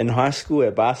in high school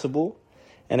at basketball.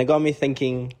 And it got me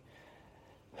thinking,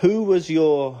 who was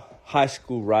your high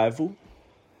school rival?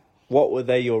 What were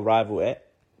they your rival at?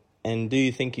 And do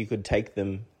you think you could take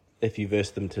them if you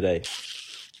versed them today?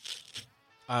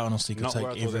 I honestly could Not where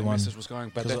I take thought that everyone. message was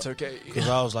going, but that's okay. Because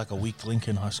I was like a weak link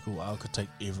in high school. I could take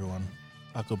everyone.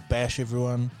 I could bash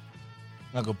everyone.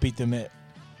 I could beat them at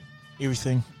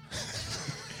everything.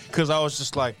 Because I was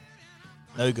just like,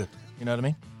 no good. You know what I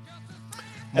mean?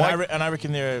 And I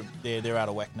reckon they're out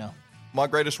of whack now. My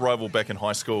greatest rival back in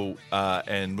high school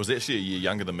and was actually a year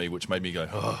younger than me, which made me go,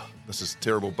 oh, this is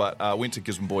terrible. But I went to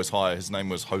Gisborne Boys High. His name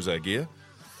was Jose Aguirre.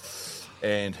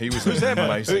 And he was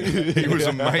amazing. He was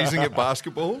amazing at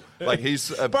basketball. Like he's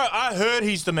bro, I heard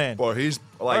he's the man. Bro, he's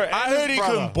like bro, I heard he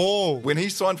can ball. When he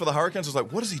signed for the Hurricanes, I was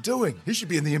like, what is he doing? He should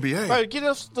be in the NBA. Bro, get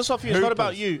this off you. It's not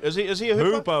about you. Is he a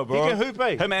hooper? Hooper, bro. He can hoop,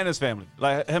 eh? Him and his family.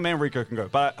 Like, him and Rico can go.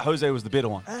 But Jose was the better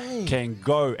one. Hey. Can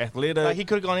go. Athletic. Like, he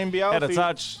could have gone NBL. Had a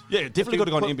touch. Yeah, definitely could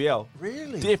have gone NBL.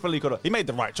 Really? Definitely could have. He made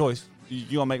the right choice.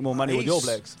 You're going to make more money with your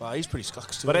Blacks. He's pretty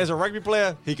scucks too. But as a rugby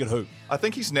player, he could hoop. I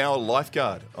think he's now a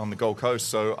lifeguard on the Gold Coast.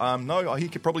 So, no, he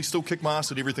could probably still kick my ass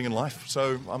at everything in life.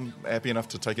 So I'm happy enough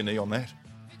to take a knee on that.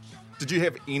 Did you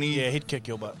have any... Yeah, he'd kick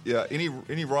your butt. Yeah, any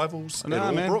rivals at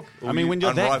all, man. Brooke? I mean, when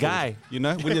you're that guy,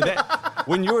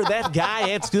 when you're that guy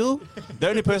at school, the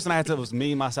only person I had to was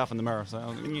me, myself, in the mirror.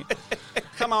 So,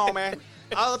 come on, man.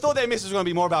 I thought that message was going to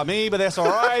be more about me, but that's all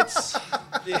right.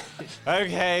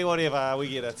 Okay, whatever. We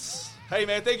get it. Hey,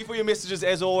 man, thank you for your messages,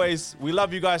 as always. We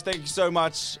love you guys. Thank you so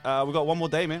much. We got one more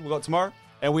day, man. We got tomorrow,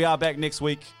 and we are back next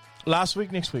week. Next week.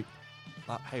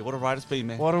 Hey, what a ride it's been,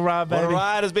 man. What a ride, baby. What a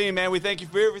ride it's been, man. We thank you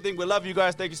for everything. We love you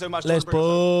guys. Thank you so much. Let's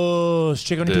push.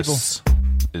 Check on the people. This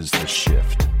is The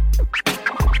Shift.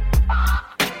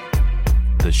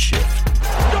 The Shift.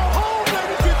 Go home,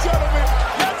 ladies and gentlemen.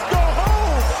 Let's go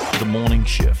home. The Morning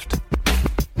Shift.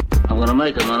 I'm going to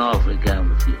make him an offer again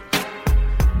with you.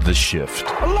 The Shift.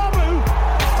 I love you.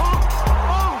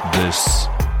 This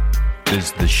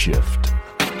is The Shift.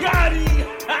 Got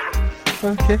it.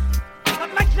 Okay.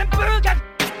 I'm making burger.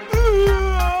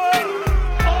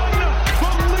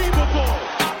 Unbelievable.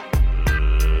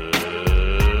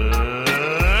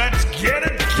 Let's get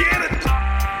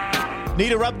it.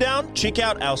 Need a rub down? Check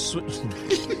out our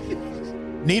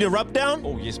Need a rub down?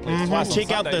 Oh, yes, please. Twice on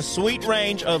Check out Sunday. the sweet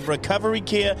range of recovery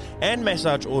care and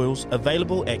massage oils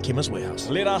available at Chemist Warehouse.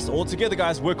 Let us all together,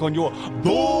 guys, work on your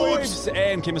boobs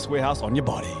and Chemist Warehouse on your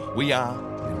body. We are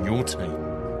on your team.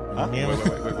 Huh?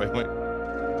 Wait.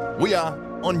 We are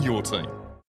on your team.